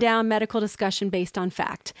straight up and down medical discussion based on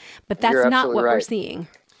fact. But that's not what we're seeing.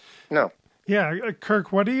 No. Yeah.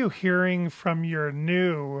 Kirk, what are you hearing from your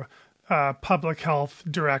new public health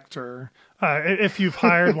director? If you've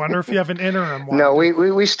hired one or if you have an interim one. No,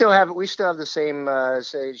 we still have the same.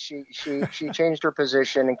 Say she changed her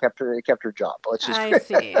position and kept her job. Let's just.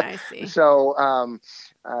 I see. So I'm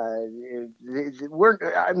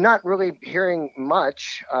not really hearing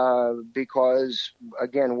much because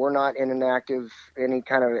again we're not in an active any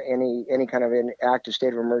kind of an active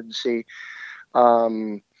state of emergency.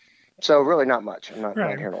 So really not much. I'm not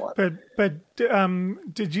hearing a lot. But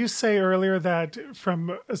did you say earlier that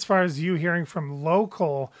from as far as you hearing from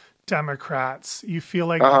local Democrats, you feel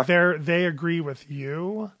like they agree with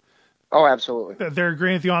you? Oh, absolutely. They're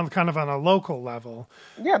agreeing with you on kind of on a local level.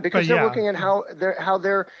 Yeah, because they're looking at how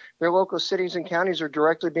their local cities and counties are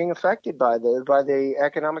directly being affected by the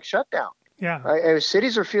economic shutdown. Yeah. Right?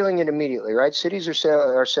 Cities are feeling it immediately, right? Cities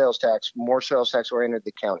are sales tax, more sales tax oriented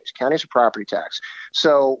than counties. Counties are property tax.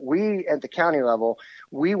 So we, at the county level,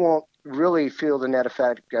 we won't really feel the net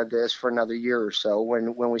effect of this for another year or so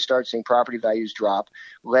when we start seeing property values drop,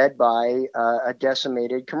 led by a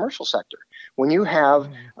decimated commercial sector. When you have,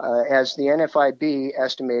 as the NFIB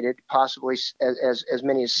estimated, possibly as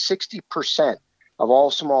many as 60% of all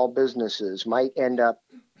small businesses might end up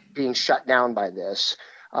being shut down by this,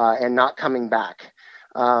 and not coming back,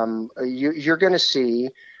 you're going to see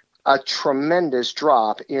a tremendous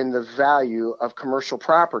drop in the value of commercial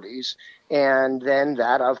properties. And then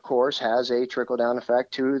that, of course, has a trickle-down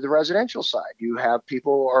effect to the residential side. You have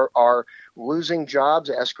people are losing jobs.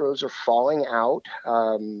 Escrows are falling out.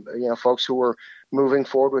 Folks who were moving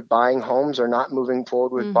forward with buying homes are not moving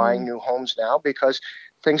forward with buying new homes now because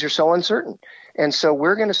things are so uncertain. And so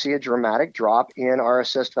we're going to see a dramatic drop in our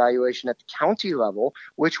assessed valuation at the county level,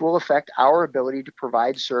 which will affect our ability to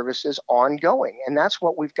provide services ongoing. And that's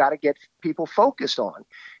what we've got to get people focused on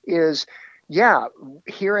is,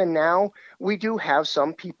 here and now, we do have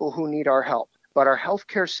some people who need our help. But our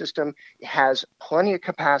healthcare system has plenty of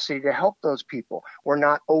capacity to help those people. We're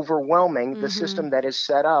not overwhelming the system that is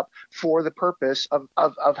set up for the purpose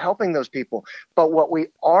of helping those people. But what we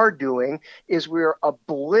are doing is we're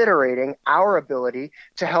obliterating our ability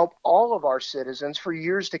to help all of our citizens for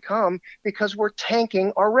years to come because we're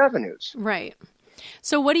tanking our revenues. Right.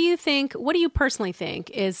 So what do you personally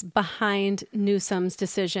think is behind Newsom's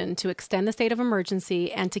decision to extend the state of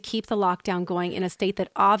emergency and to keep the lockdown going in a state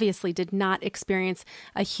that obviously did not experience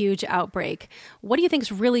a huge outbreak? What do you think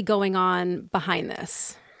is really going on behind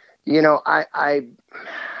this? Or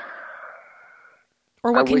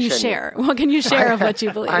what can you share? What can you share of what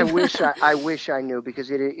you believe? I wish I knew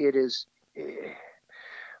because it is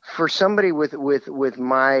for somebody with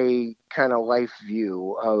my kind of life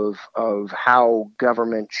view of how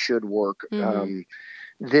government should work.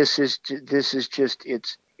 This is just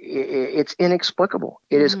it's inexplicable.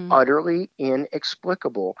 It is utterly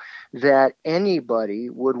inexplicable that anybody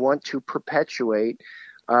would want to perpetuate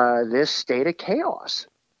this state of chaos.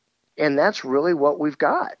 And that's really what we've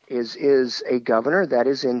got is a governor that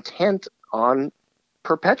is intent on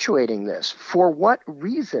perpetuating this. For what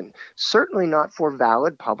reason? Certainly not for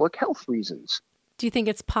valid public health reasons. Do you think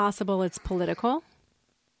it's possible it's political?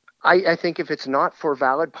 I think if it's not for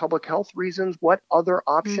valid public health reasons, what other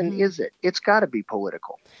option is it? It's got to be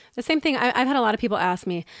political. The same thing. I've had a lot of people ask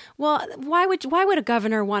me, well, why would a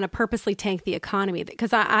governor want to purposely tank the economy?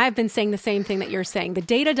 Because I've been saying the same thing that you're saying. The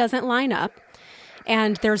data doesn't line up.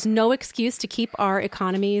 And there's no excuse to keep our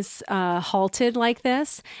economies halted like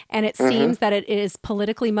this. And it seems that it is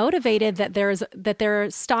politically motivated, that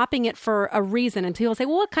they're stopping it for a reason. And people say,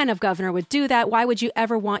 well, what kind of governor would do that? Why would you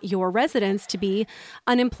ever want your residents to be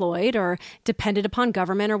unemployed or dependent upon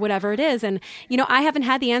government or whatever it is? And, I haven't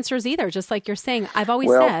had the answers either, just like you're saying. I've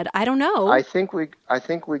always said, I don't know. I think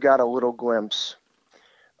we got a little glimpse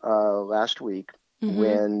last week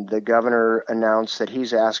when the governor announced that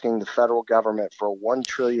he's asking the federal government for a $1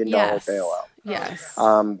 trillion bailout. Yes.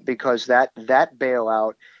 Because that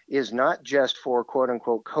bailout is not just for quote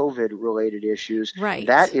unquote COVID-related issues. Right.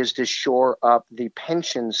 That is to shore up the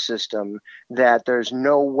pension system that there's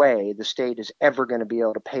no way the state is ever going to be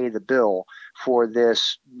able to pay the bill for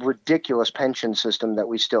this ridiculous pension system that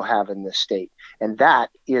we still have in this state. And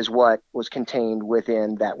that is what was contained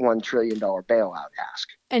within that $1 trillion bailout ask.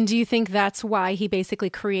 And do you think that's why he basically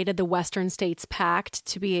created the Western States Pact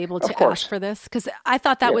to be able to ask for this? Because I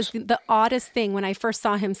thought that was the oddest thing when I first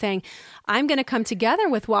saw him saying, I'm going to come together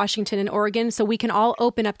with Washington and Oregon so we can all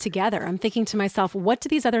open up together. I'm thinking to myself, what do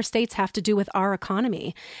these other states have to do with our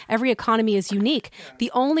economy? Every economy is unique. The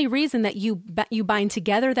only reason that you bind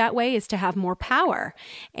together that way is to have more power.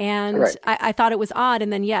 And I thought it was odd.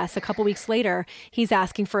 And then, yes, a couple weeks later, he's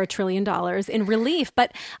asking for $1 trillion in relief.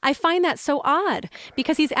 But I find that so odd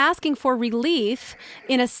because he's asking for relief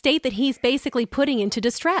in a state that he's basically putting into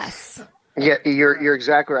distress. Yeah, you're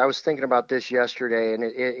exactly right. I was thinking about this yesterday, and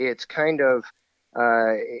it's kind of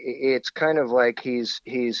like he's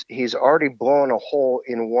already blown a hole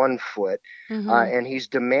in one foot, and he's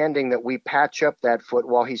demanding that we patch up that foot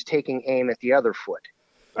while he's taking aim at the other foot.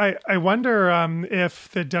 I wonder if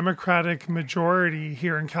the Democratic majority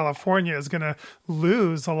here in California is going to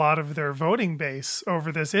lose a lot of their voting base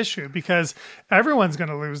over this issue, because everyone's going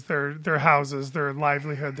to lose their houses, their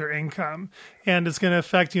livelihood, their income, and it's going to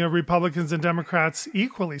affect Republicans and Democrats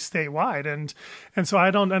equally statewide. And so I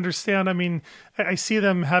don't understand. I mean, I see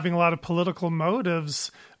them having a lot of political motives,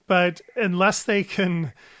 but unless they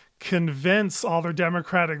can convince all their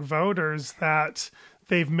Democratic voters that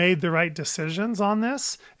they've made the right decisions on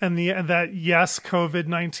this, and that yes,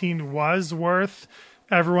 COVID-19 was worth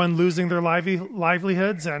everyone losing their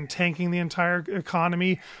livelihoods and tanking the entire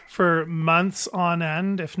economy for months on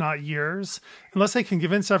end, if not years. Unless they can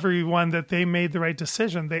convince everyone that they made the right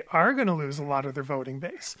decision, they are going to lose a lot of their voting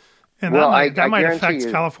base, and that might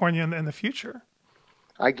affect California in the future.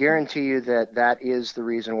 I guarantee you that is the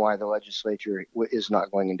reason why the legislature is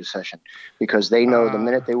not going into session, because they know the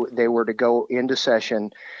minute they were to go into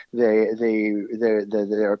session, I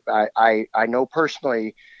know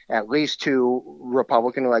personally at least 2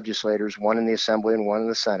 Republican legislators, one in the Assembly and one in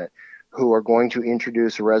the Senate, who are going to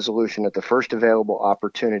introduce a resolution at the first available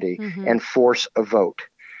opportunity and force a vote.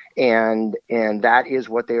 And that is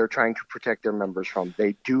what they are trying to protect their members from.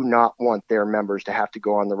 They do not want their members to have to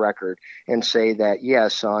go on the record and say that,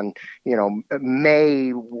 yes, on, May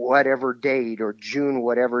whatever date or June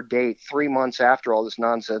whatever date, 3 months after all this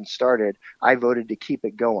nonsense started, I voted to keep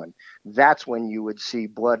it going. That's when you would see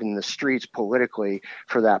blood in the streets politically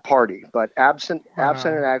for that party. But absent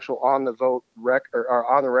an actual on the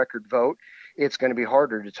record vote, it's going to be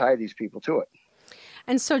harder to tie these people to it.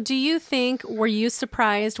 And so were you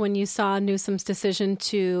surprised when you saw Newsom's decision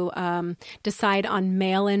to decide on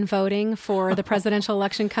mail-in voting for the presidential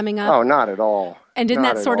election coming up? Oh, not at all. And didn't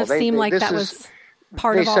that sort of seem like that was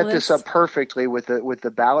part of all this? They set this up perfectly with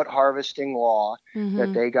the ballot harvesting law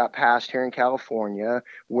that they got passed here in California,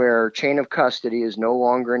 where chain of custody is no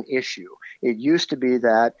longer an issue. It used to be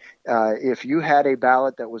that if you had a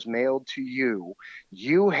ballot that was mailed to you,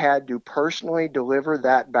 you had to personally deliver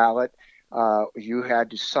that ballot. You had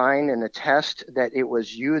to sign and attest that it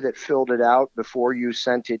was you that filled it out before you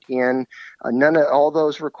sent it in. None of all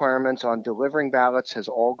those requirements on delivering ballots has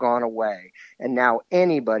all gone away. And now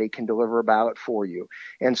anybody can deliver a ballot for you.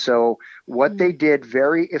 And so what they did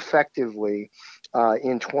very effectively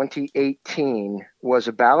in 2018 was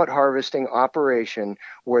a ballot harvesting operation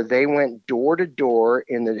where they went door to door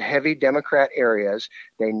in the heavy Democrat areas.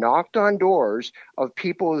 They knocked on doors of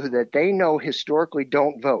people that they know historically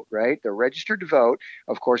don't vote, right? They're registered to vote.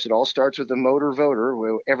 Of course, it all starts with the motor voter,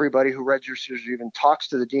 where everybody who registers or even talks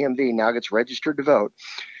to the DMV now gets registered to vote.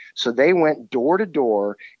 So they went door to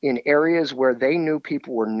door in areas where they knew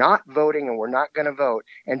people were not voting and were not going to vote,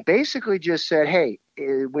 and basically just said, hey,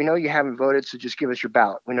 we know you haven't voted, so just give us your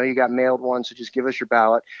ballot. We know you got mailed one, so just give us your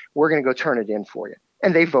ballot. We're going to go turn it in for you.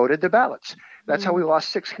 and they voted the ballots. That's how we lost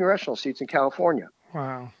 6 congressional seats in California.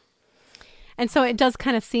 Wow. And so it does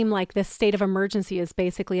kind of seem like this state of emergency is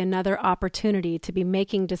basically another opportunity to be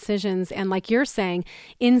making decisions. And like you're saying,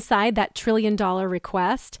 inside that $1 trillion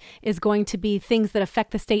request is going to be things that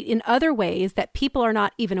affect the state in other ways that people are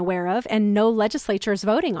not even aware of and no legislature is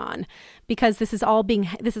voting on, because this is all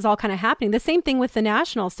kind of happening. The same thing with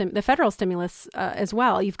the federal stimulus as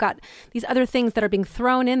well. You've got these other things that are being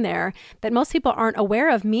thrown in there that most people aren't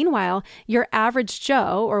aware of. Meanwhile, your average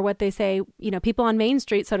Joe, or what they say, people on Main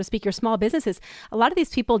Street, so to speak, your small businesses, a lot of these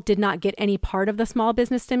people did not get any part of the small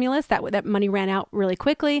business stimulus. That money ran out really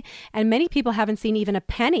quickly. And many people haven't seen even a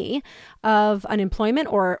penny of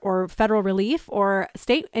unemployment or federal relief or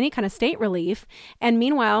any kind of state relief. And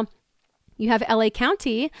meanwhile, you have LA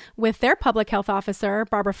County with their public health officer,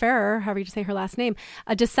 Barbara Ferrer, however you say her last name,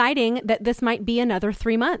 deciding that this might be another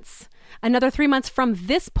 3 months. Another 3 months from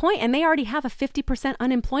this point, and they already have a 50%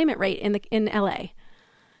 unemployment rate in LA.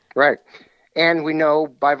 Right. And we know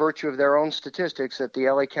by virtue of their own statistics that the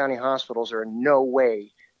LA County hospitals are in no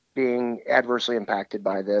way being adversely impacted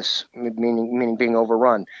by this, meaning being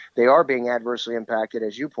overrun. They are being adversely impacted,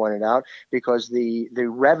 as you pointed out, because the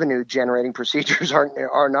revenue generating procedures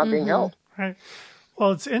are not being held. Right.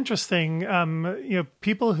 Well, it's interesting.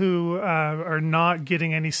 People who are not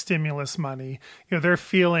getting any stimulus money, they're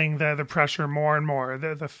feeling the pressure more and more.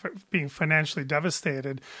 They're being financially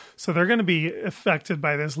devastated. So they're going to be affected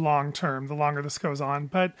by this long term, the longer this goes on.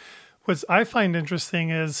 But what I find interesting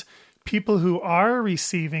is people who are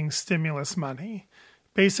receiving stimulus money,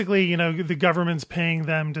 basically, the government's paying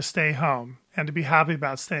them to stay home and to be happy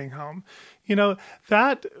about staying home.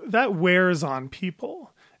 That wears on people.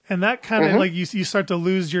 And that kind of like you start to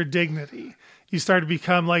lose your dignity. You start to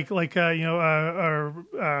become like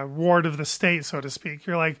a ward of the state, so to speak.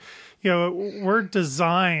 You're like, we're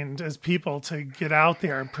designed as people to get out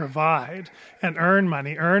there and provide and earn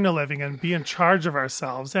money, earn a living, and be in charge of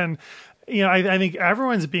ourselves. And I think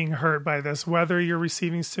everyone's being hurt by this, whether you're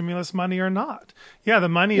receiving stimulus money or not. Yeah, the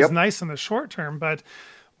money is nice in the short term, but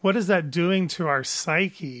what is that doing to our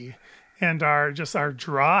psyche and our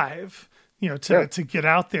drive? To get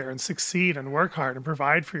out there and succeed and work hard and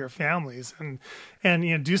provide for your families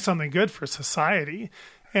and do something good for society.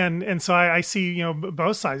 And so I see,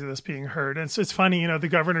 both sides of this being heard. And it's funny, the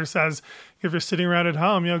governor says, if you're sitting around at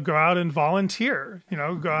home, go out and volunteer,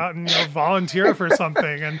 go out and volunteer for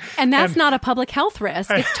something. And that's not a public health risk.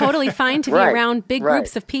 It's totally fine to be around big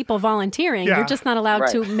groups of people volunteering. Yeah. You're just not allowed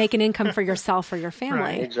to make an income for yourself or your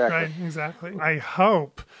family. Right, exactly. I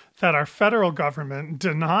hope that our federal government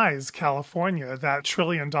denies California that $1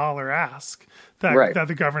 trillion ask that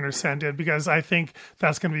the governor sent in, because I think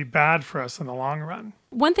that's going to be bad for us in the long run.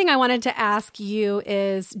 One thing I wanted to ask you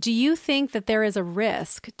is, do you think that there is a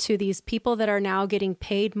risk to these people that are now getting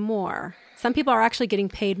paid more? Some people are actually getting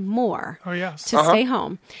paid more to stay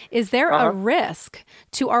home. Is there a risk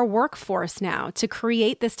to our workforce now to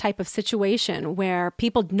create this type of situation where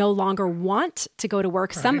people no longer want to go to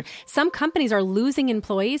work? Right. Some companies are losing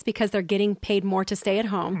employees because they're getting paid more to stay at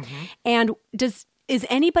home. And is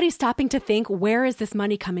anybody stopping to think, where is this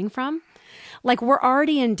money coming from? Like, we're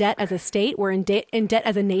already in debt as a state. We're in debt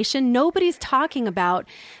as a nation. Nobody's talking about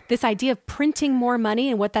this idea of printing more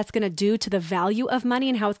money and what that's going to do to the value of money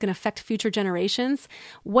and how it's going to affect future generations.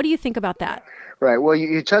 What do you think about that? Right. Well,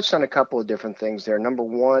 you touched on a couple of different things there. Number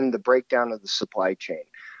one, the breakdown of the supply chain.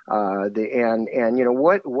 What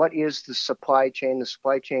is the supply chain? The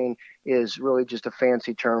supply chain is really just a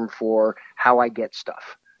fancy term for how I get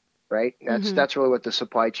stuff. Right? That's really what the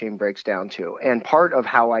supply chain breaks down to. And part of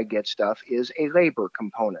how I get stuff is a labor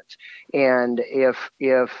component. And if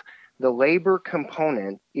the labor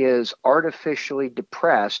component is artificially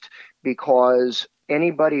depressed because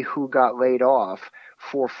anybody who got laid off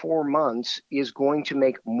for 4 months is going to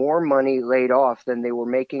make more money laid off than they were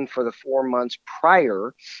making for the 4 months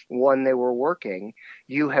prior when they were working,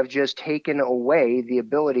 you have just taken away the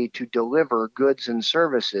ability to deliver goods and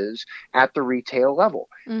services at the retail level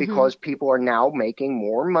because people are now making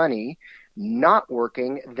more money not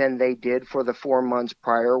working than they did for the 4 months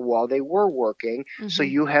prior while they were working. So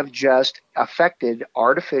you have just affected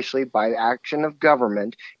artificially by action of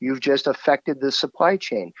government, you've just affected the supply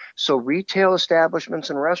chain. So retail establishments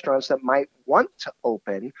and restaurants that might want to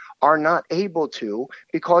open are not able to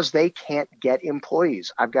because they can't get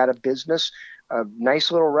employees. I've got a business, a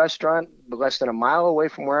nice little restaurant less than a mile away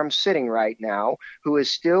from where I'm sitting right now, who is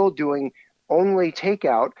still doing only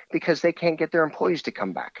takeout because they can't get their employees to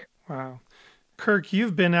come back. Wow. Kirk,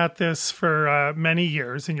 you've been at this for many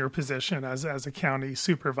years in your position as a county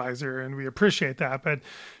supervisor, and we appreciate that. But,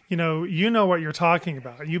 you know what you're talking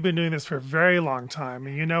about. You've been doing this for a very long time,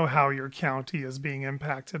 and you know how your county is being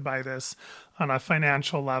impacted by this on a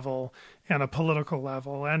financial level and a political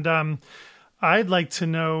level. And I'd like to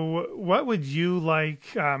know, what would you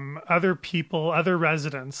like other people, other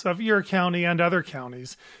residents of your county and other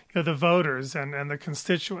counties, the voters and the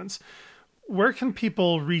constituents, where can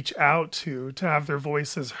people reach out to have their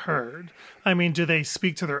voices heard? I mean, do they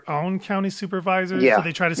speak to their own county supervisors? Yeah. Do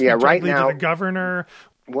they try to speak right directly now, to the governor?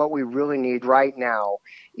 What we really need right now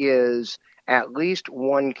is at least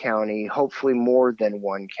one county, hopefully more than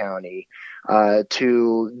one county,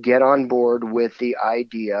 to get on board with the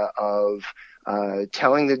idea of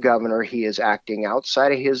telling the governor he is acting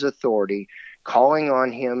outside of his authority, calling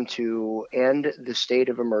on him to end the state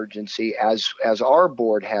of emergency as our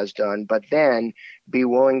board has done, but then be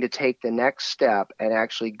willing to take the next step and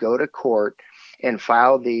actually go to court and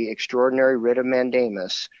file the extraordinary writ of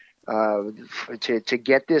mandamus to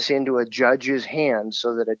get this into a judge's hands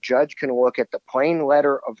so that a judge can look at the plain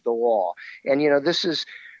letter of the law. And, this is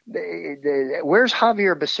where's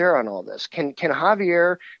Javier Becerra on all this? Can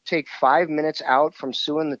Javier take 5 minutes out from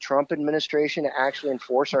suing the Trump administration to actually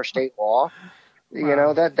enforce our state law?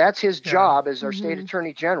 Wow. That's his job as our state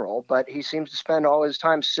attorney general, but he seems to spend all his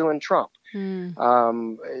time suing Trump.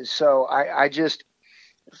 So I just,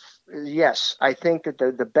 yes, I think that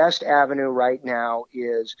the best avenue right now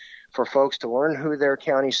is for folks to learn who their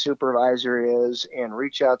county supervisor is and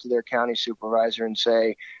reach out to their county supervisor and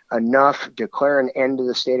say, enough, declare an end to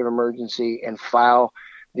the state of emergency and file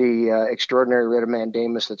the extraordinary writ of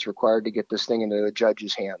mandamus that's required to get this thing into the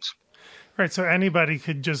judge's hands. Right. So anybody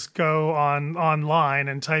could just go online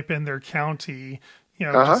and type in their county,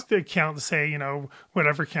 just the count, say,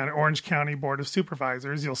 whatever county, Orange County Board of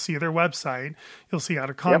Supervisors. You'll see their website. You'll see how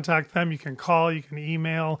to contact them. You can call, you can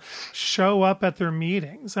email, show up at their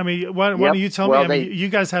meetings. I mean, why don't you tell me? I mean, you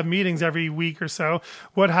guys have meetings every week or so.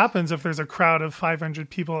 What happens if there's a crowd of 500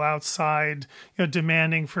 people outside,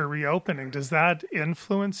 demanding for reopening? Does that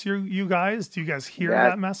influence you guys? Do you guys hear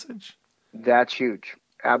that message? That's huge.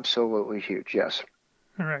 Absolutely huge. Yes.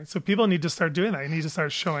 All right. So people need to start doing that. You need to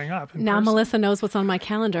start showing up. Now Melissa knows what's on my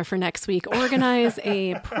calendar for next week. Organize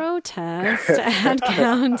a protest at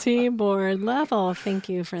county board level. Thank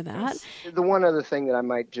you for that. The one other thing that I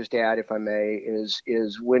might just add, if I may, is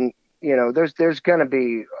when, there's going to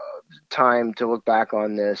be time to look back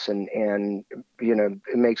on this and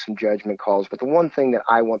make some judgment calls. But the one thing that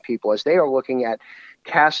I want people, as they are looking at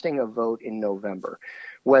casting a vote in November,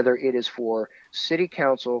 whether it is for city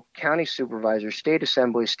council, county supervisor, state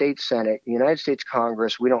assembly, state senate, United States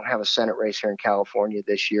Congress — we don't have a Senate race here in California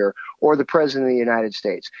this year — or the president of the United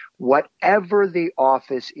States. Whatever the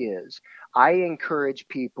office is, I encourage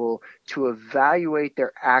people to evaluate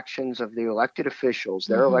their actions of the elected officials,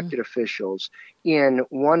 in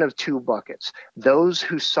one of two buckets. Those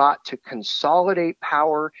who sought to consolidate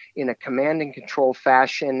power in a command and control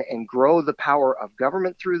fashion and grow the power of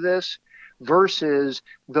government through this, versus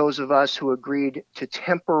those of us who agreed to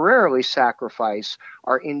temporarily sacrifice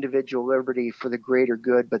our individual liberty for the greater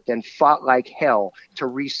good, but then fought like hell to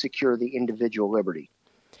re-secure the individual liberty.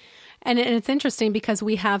 And it's interesting because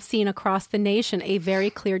we have seen across the nation a very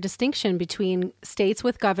clear distinction between states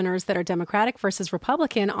with governors that are Democratic versus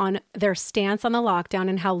Republican on their stance on the lockdown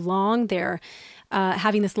and how long they're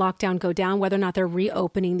having this lockdown go down, whether or not they're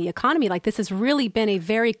reopening the economy. Like, this has really been a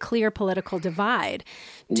very clear political divide.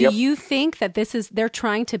 Do you think that they're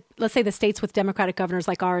trying to, let's say the states with Democratic governors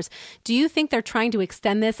like ours, do you think they're trying to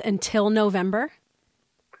extend this until November?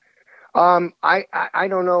 I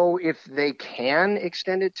don't know if they can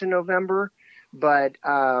extend it to November, but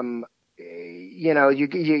you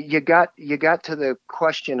got to the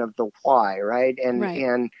question of the why, right?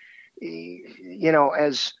 And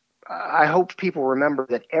as I hope people remember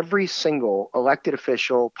that every single elected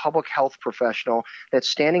official, public health professional that's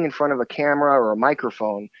standing in front of a camera or a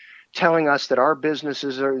microphone telling us that our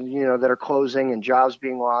businesses are, that are closing and jobs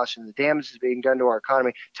being lost and the damage is being done to our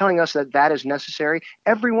economy, telling us that is necessary,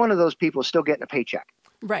 every one of those people is still getting a paycheck.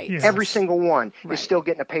 Right. Yes. Every single one is still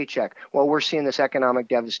getting a paycheck while we're seeing this economic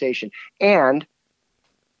devastation. And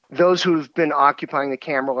those who've been occupying the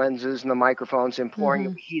camera lenses and the microphones, imploring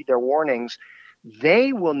that we heed their warnings,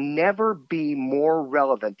 they will never be more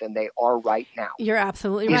relevant than they are right now. You're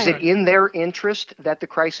absolutely right. Is it in their interest that the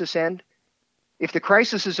crisis end? if the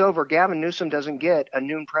crisis is over, Gavin Newsom doesn't get a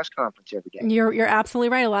noon press conference every day. You're absolutely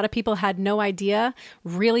right. A lot of people had no idea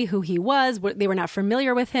really who he was. They were not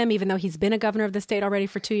familiar with him, even though he's been a governor of the state already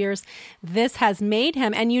for 2 years. This has made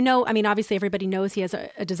him, and obviously everybody knows he has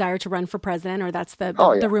a desire to run for president, or that's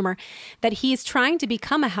the rumor, that he's trying to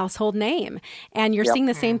become a household name. And you're seeing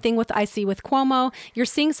the same thing with Cuomo. You're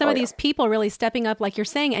seeing some of these people really stepping up, like you're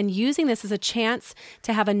saying, and using this as a chance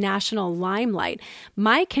to have a national limelight.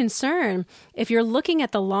 My concern, if you're looking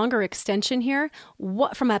at the longer extension here,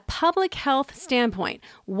 from a public health standpoint,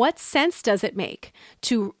 what sense does it make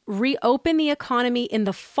to reopen the economy in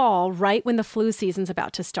the fall, right when the flu season's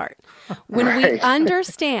about to start? When we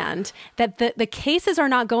understand that the cases are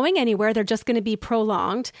not going anywhere, they're just going to be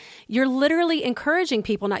prolonged, you're literally encouraging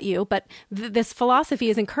people, not you, but this philosophy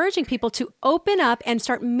is encouraging people to open up and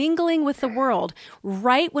start mingling with the world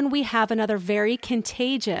right when we have another very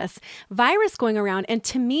contagious virus going around. And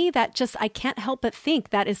to me, that just, I can't help but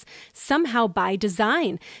think that is somehow by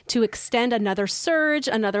design to extend another surge,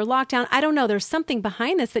 another lockdown. I don't know. There's something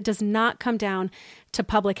behind this that does not come down to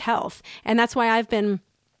public health. And that's why I've been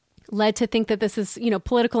led to think that this is,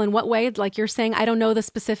 political in what way? Like you're saying, I don't know the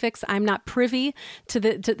specifics. I'm not privy to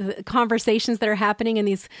the conversations that are happening in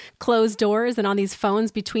these closed doors and on these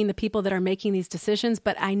phones between the people that are making these decisions.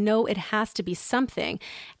 But I know it has to be something.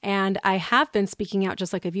 And I have been speaking out,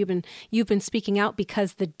 just like you've been speaking out,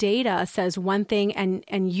 because the data says one thing,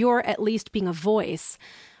 and you're at least being a voice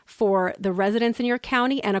for the residents in your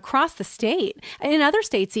county and across the state, and in other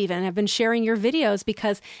states even, have been sharing your videos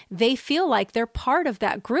because they feel like they're part of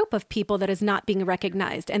that group of people that is not being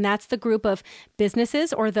recognized. And that's the group of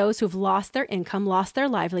businesses or those who've lost their income, lost their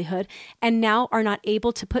livelihood, and now are not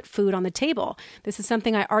able to put food on the table. This is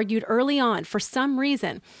something I argued early on. For some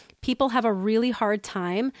reason, people have a really hard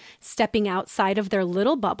time stepping outside of their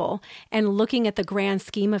little bubble and looking at the grand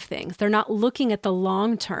scheme of things. They're not looking at the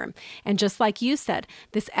long term. And just like you said,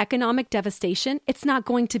 this economic devastation, it's not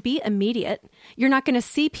going to be immediate. You're not going to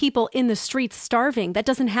see people in the streets starving. That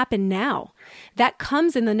doesn't happen now. That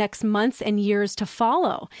comes in the next months and years to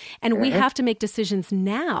follow. And we have to make decisions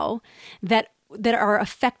now that are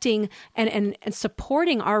affecting and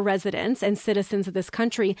supporting our residents and citizens of this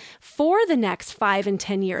country for the next 5 and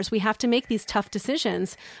 10 years. We have to make these tough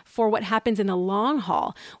decisions for what happens in the long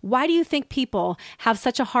haul. Why do you think people have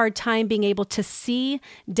such a hard time being able to see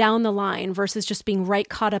down the line versus just being right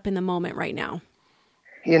caught up in the moment right now?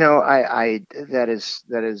 That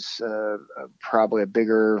is probably a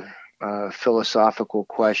bigger philosophical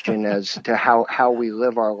question as to how we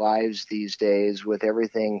live our lives these days, with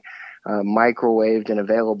everything microwaved and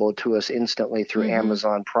available to us instantly through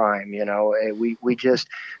Amazon Prime. We just,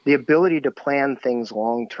 the ability to plan things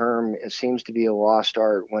long term, it seems to be a lost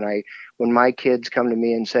art. When my kids come to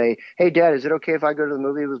me and say, "Hey, Dad, is it okay if I go to the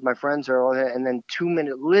movie with my friends?" And then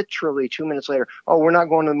literally 2 minutes later, "Oh, we're not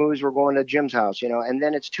going to the movies. We're going to Jim's house." And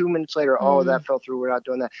then it's 2 minutes later, "Oh, that fell through. We're not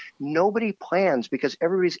doing that." Nobody plans because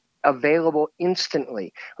everybody's available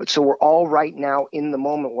instantly. So we're all right now in the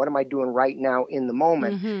moment. What am I doing right now in the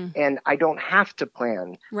moment? And I don't have to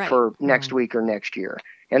plan for next week or next year.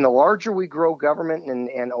 And the larger we grow government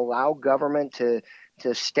and allow government to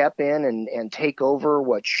step in and take over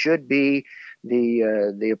what should be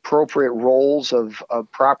the appropriate roles of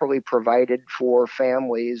properly provided for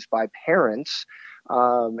families by parents,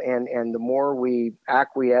 and the more we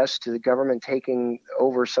acquiesce to the government taking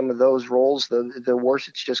over some of those roles, the worse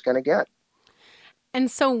it's just going to get. And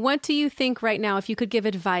so what do you think right now, if you could give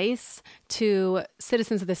advice to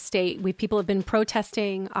citizens of the state? People have been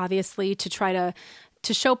protesting, obviously, to try to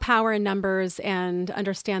show power in numbers and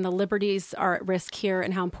understand the liberties are at risk here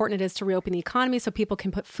and how important it is to reopen the economy so people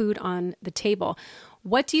can put food on the table.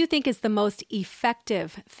 What do you think is the most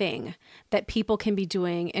effective thing that people can be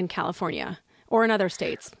doing in California or in other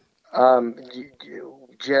states?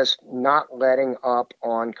 Just not letting up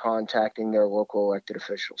on contacting their local elected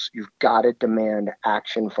officials. You've got to demand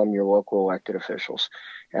action from your local elected officials.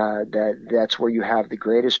 That's where you have the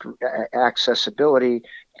greatest accessibility,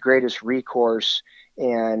 greatest recourse.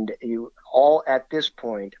 And at this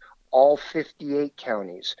point, all 58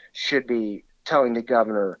 counties should be telling the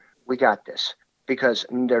governor, "We got this," because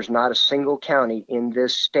there's not a single county in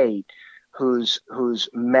this state whose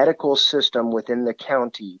medical system within the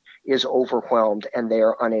county is overwhelmed and they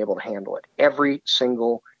are unable to handle it. Every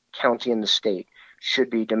single county in the state should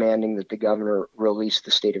be demanding that the governor release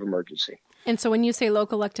the state of emergency. And so when you say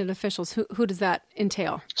local elected officials, who does that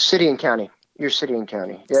entail? City and county. Your city and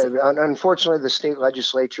county. Yeah, unfortunately, the state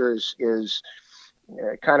legislature is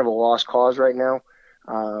kind of a lost cause right now.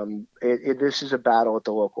 This is a battle at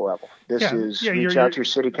the local level. Reach out to your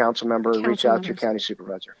city council member, reach out to your county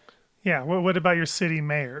supervisor. Yeah. What about your city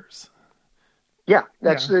mayors? Yeah,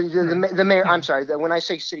 that's Yeah. the mayor. I'm sorry. When I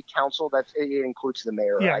say city council, it includes the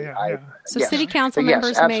mayor. Yeah. So yes. city council Yes,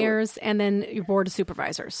 members, absolutely. mayors, and then your board of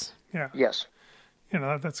supervisors. Yeah. Yes.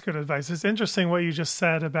 That's good advice. It's interesting what you just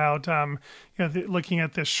said about looking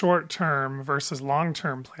at the short term versus long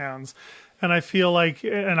term plans. And I feel like,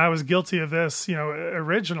 and I was guilty of this,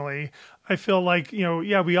 originally. I feel like,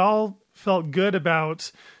 we all felt good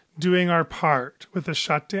about doing our part with the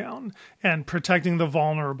shutdown and protecting the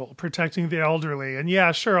vulnerable, protecting the elderly. And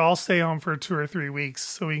yeah, sure, I'll stay home for 2 or 3 weeks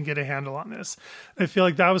so we can get a handle on this. I feel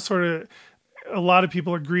like that was sort of, a lot of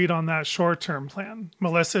people agreed on that short-term plan.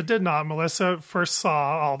 Melissa did not. Melissa first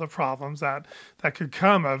saw all the problems that could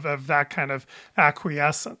come of that kind of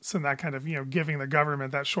acquiescence and that kind of, giving the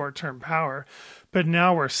government that short-term power. But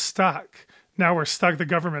now we're stuck. The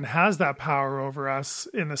government has that power over us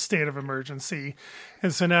in the state of emergency.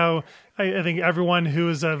 And so now I think everyone who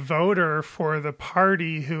is a voter for the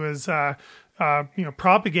party who is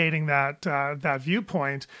propagating that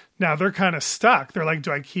viewpoint, now they're kind of stuck. They're like,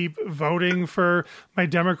 do I keep voting for my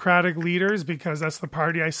Democratic leaders because that's the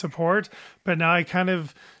party I support? But now I kind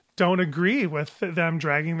of don't agree with them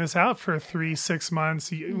dragging this out for 3-6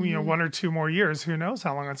 months, 1 or 2 more years. Who knows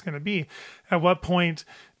how long it's going to be? At what point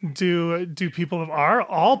do people of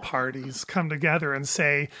all parties come together and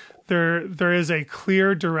say there is a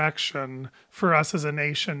clear direction for us as a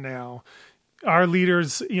nation now? Our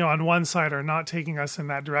leaders, on one side are not taking us in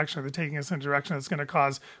that direction. They're taking us in a direction that's going to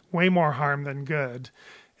cause way more harm than good.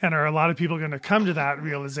 And are a lot of people going to come to that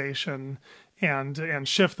realization and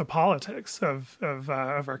shift the politics of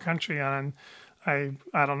our country? And I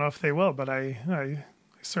don't know if they will, but I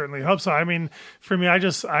certainly hope so. I mean, for me,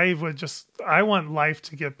 I want life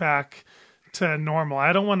to get back to normal.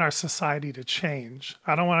 I don't want our society to change.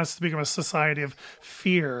 I don't want us to become a society of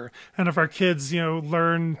fear. And if our kids, I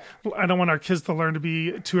don't want our kids to learn to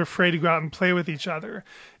be too afraid to go out and play with each other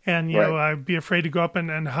and, be afraid to go up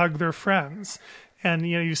and hug their friends. And,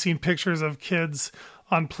 you've seen pictures of kids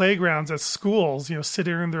on playgrounds at schools,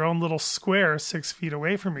 sitting in their own little square 6 feet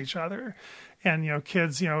away from each other. And,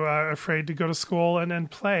 kids, afraid to go to school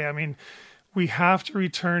and play. I mean, we have to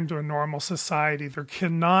return to a normal society. There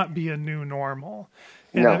cannot be a new normal.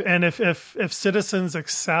 And, no. and if citizens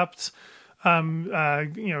accept,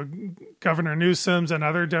 Governor Newsom's and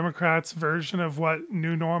other Democrats' version of what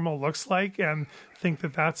new normal looks like and think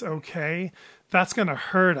that that's okay, that's going to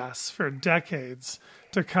hurt us for decades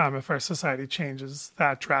to come if our society changes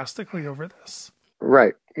that drastically over this.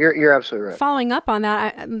 Right. You're absolutely right. Following up on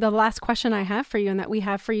that, the last question I have for you and that we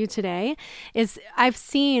have for you today is I've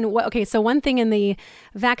seen, so one thing in the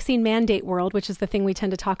vaccine mandate world, which is the thing we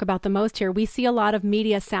tend to talk about the most here, we see a lot of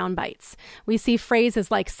media sound bites. We see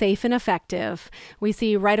phrases like safe and effective. We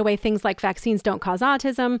see right away things like vaccines don't cause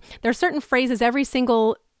autism. There are certain phrases every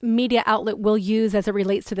single media outlet will use as it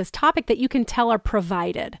relates to this topic that you can tell are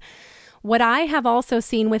provided. What I have also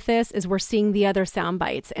seen with this is we're seeing the other sound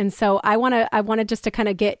bites. And so I want to just to kind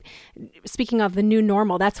of speaking of the new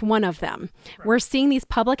normal, that's one of them. Right. We're seeing these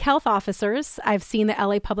public health officers. I've seen the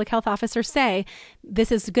LA public health officer say,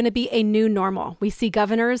 this is going to be a new normal. We see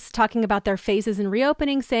governors talking about their phases in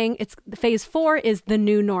reopening, saying phase 4 is the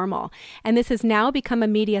new normal. And this has now become a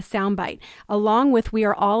media soundbite, along with we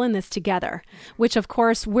are all in this together, which of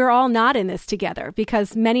course we're all not in this together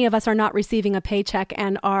because many of us are not receiving a paycheck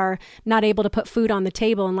and are not able to put food on the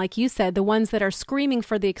table. And like you said, the ones that are screaming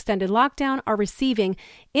for the extended lockdown are receiving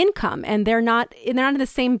income and they're not in the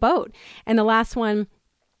same boat. And the last one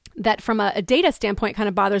that from a data standpoint kind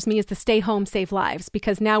of bothers me is the stay home, save lives,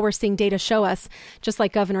 because now we're seeing data show us, just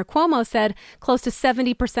like Governor Cuomo said, close to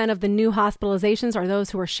 70% of the new hospitalizations are those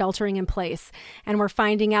who are sheltering in place. And we're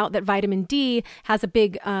finding out that vitamin D has a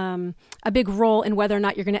big role in whether or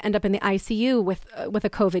not you're going to end up in the ICU with a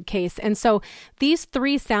COVID case. And so these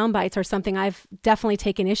 3 sound bites are something I've definitely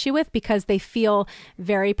taken issue with because they feel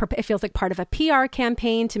it feels like part of a PR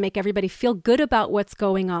campaign to make everybody feel good about what's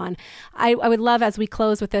going on. I would love, as we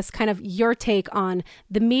close with this, kind of your take on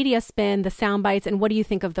the media spin, the sound bites, and what do you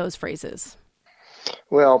think of those phrases?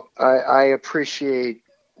 Well, I appreciate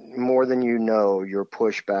more than your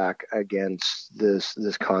pushback against this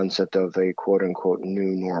concept of a quote unquote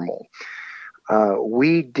new normal.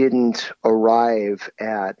 We didn't arrive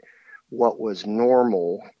at what was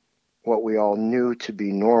normal, what we all knew to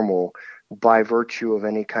be normal, by virtue of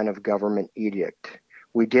any kind of government edict.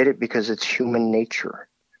 We did it because it's human nature.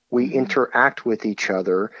 We interact with each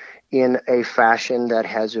other in a fashion that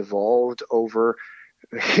has evolved over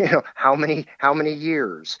how many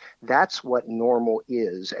years? That's what normal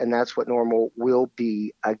is, and that's what normal will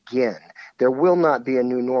be again. There will not be a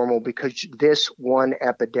new normal because this one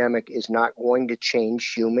epidemic is not going to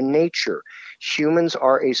change human nature. Humans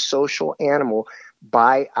are a social animal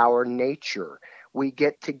by our nature. We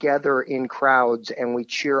get together in crowds and we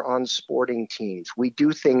cheer on sporting teams. We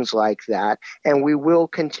do things like that, and we will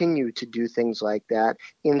continue to do things like that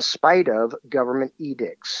in spite of government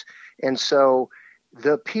edicts. And so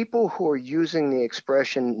the people who are using the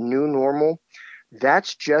expression new normal,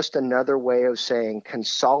 that's just another way of saying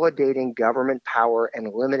consolidating government power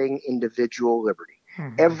and limiting individual liberty.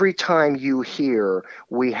 Mm-hmm. Every time you hear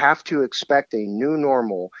we have to expect a new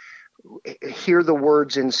normal, hear the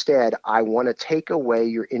words instead, I want to take away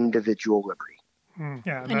your individual liberty.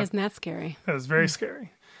 Yeah, and isn't that scary? That is very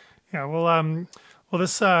scary. Yeah, well,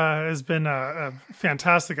 this has been a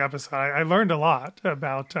fantastic episode. I learned a lot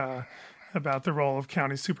about the role of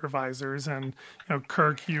county supervisors, and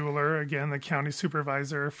Kirk Uhler, again, the county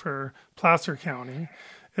supervisor for Placer County.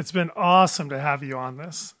 It's been awesome to have you on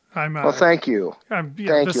this. Well, thank you. Thank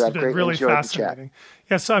you. This has been really fascinating.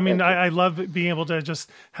 Yeah, so I love being able to just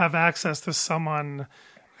have access to someone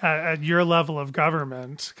at your level of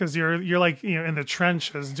government, because you're like in the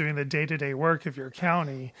trenches doing the day-to-day work of your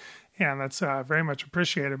county, and that's very much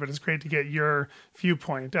appreciated. But it's great to get your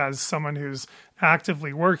viewpoint as someone who's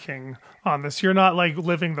actively working on this. You're not like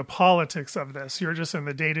living the politics of this. You're just in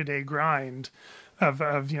the day-to-day grind of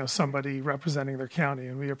somebody representing their county,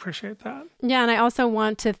 and we appreciate that. Yeah, and I also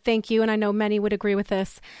want to thank you, and I know many would agree with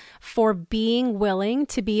this, for being willing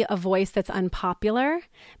to be a voice that's unpopular,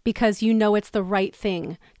 because it's the right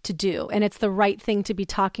thing to do, and it's the right thing to be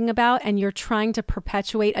talking about, and you're trying to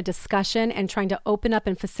perpetuate a discussion and trying to open up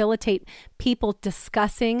and facilitate people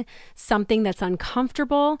discussing something that's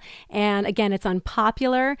uncomfortable, and again, it's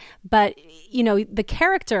unpopular, but your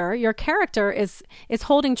character is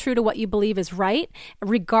holding true to what you believe is right,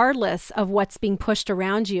 regardless of what's being pushed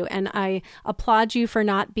around you. And I applaud you for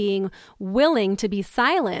not being willing to be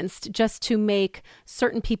silenced just to make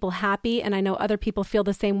certain people happy. And I know other people feel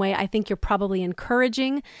the same way. I think you're probably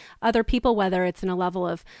encouraging other people, whether it's in a level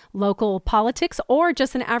of local politics or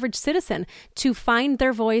just an average citizen, to find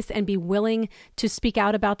their voice and be willing to speak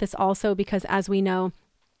out about this also, because as we know,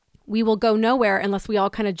 we will go nowhere unless we all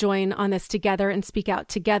kind of join on this together and speak out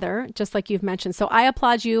together, just like you've mentioned. So I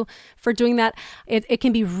applaud you for doing that. It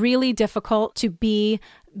can be really difficult to be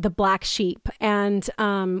the black sheep. And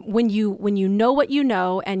when you know what you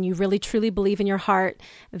know, and you really truly believe in your heart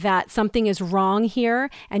that something is wrong here,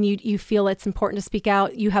 and you feel it's important to speak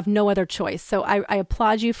out, you have no other choice. So I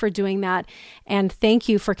applaud you for doing that. And thank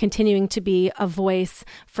you for continuing to be a voice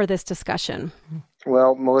for this discussion.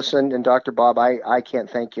 Well, Melissa and Dr. Bob, I can't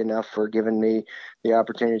thank you enough for giving me the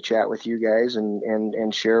opportunity to chat with you guys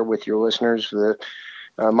and share with your listeners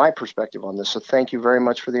my perspective on this. So thank you very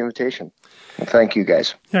much for the invitation. Thank you,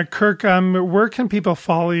 guys. Yeah, Kirk, where can people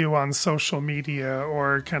follow you on social media,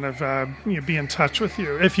 or kind of be in touch with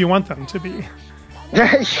you if you want them to be?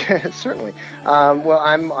 Yeah, certainly. Well,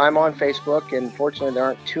 I'm on Facebook, and fortunately there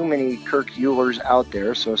aren't too many Kirk Uhlers out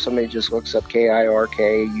there. So if somebody just looks up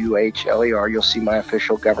KIRKUHLER, you'll see my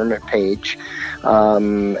official government page.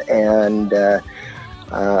 And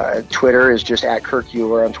Twitter is just at Kirk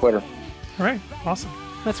Uhler on Twitter. All right, awesome.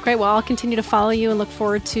 That's great. Well, I'll continue to follow you and look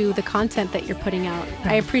forward to the content that you're putting out.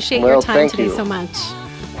 I appreciate your time today so much.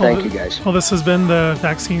 Thank you, guys. Well, this has been the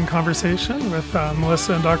Vaccine Conversation with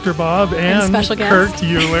Melissa and Dr. Bob and special Kirk guest.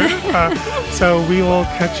 Uhler. So we will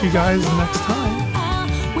catch you guys next time.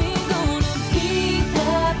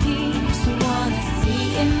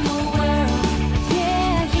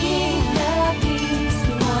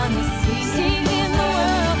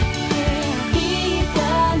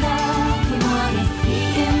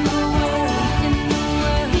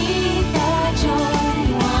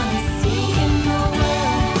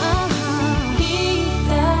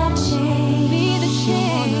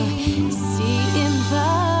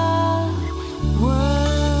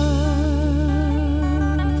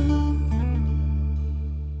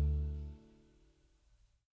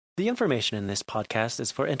 The information in this podcast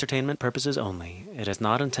is for entertainment purposes only. It is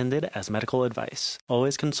not intended as medical advice.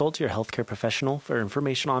 Always consult your healthcare professional for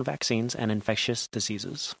information on vaccines and infectious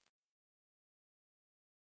diseases.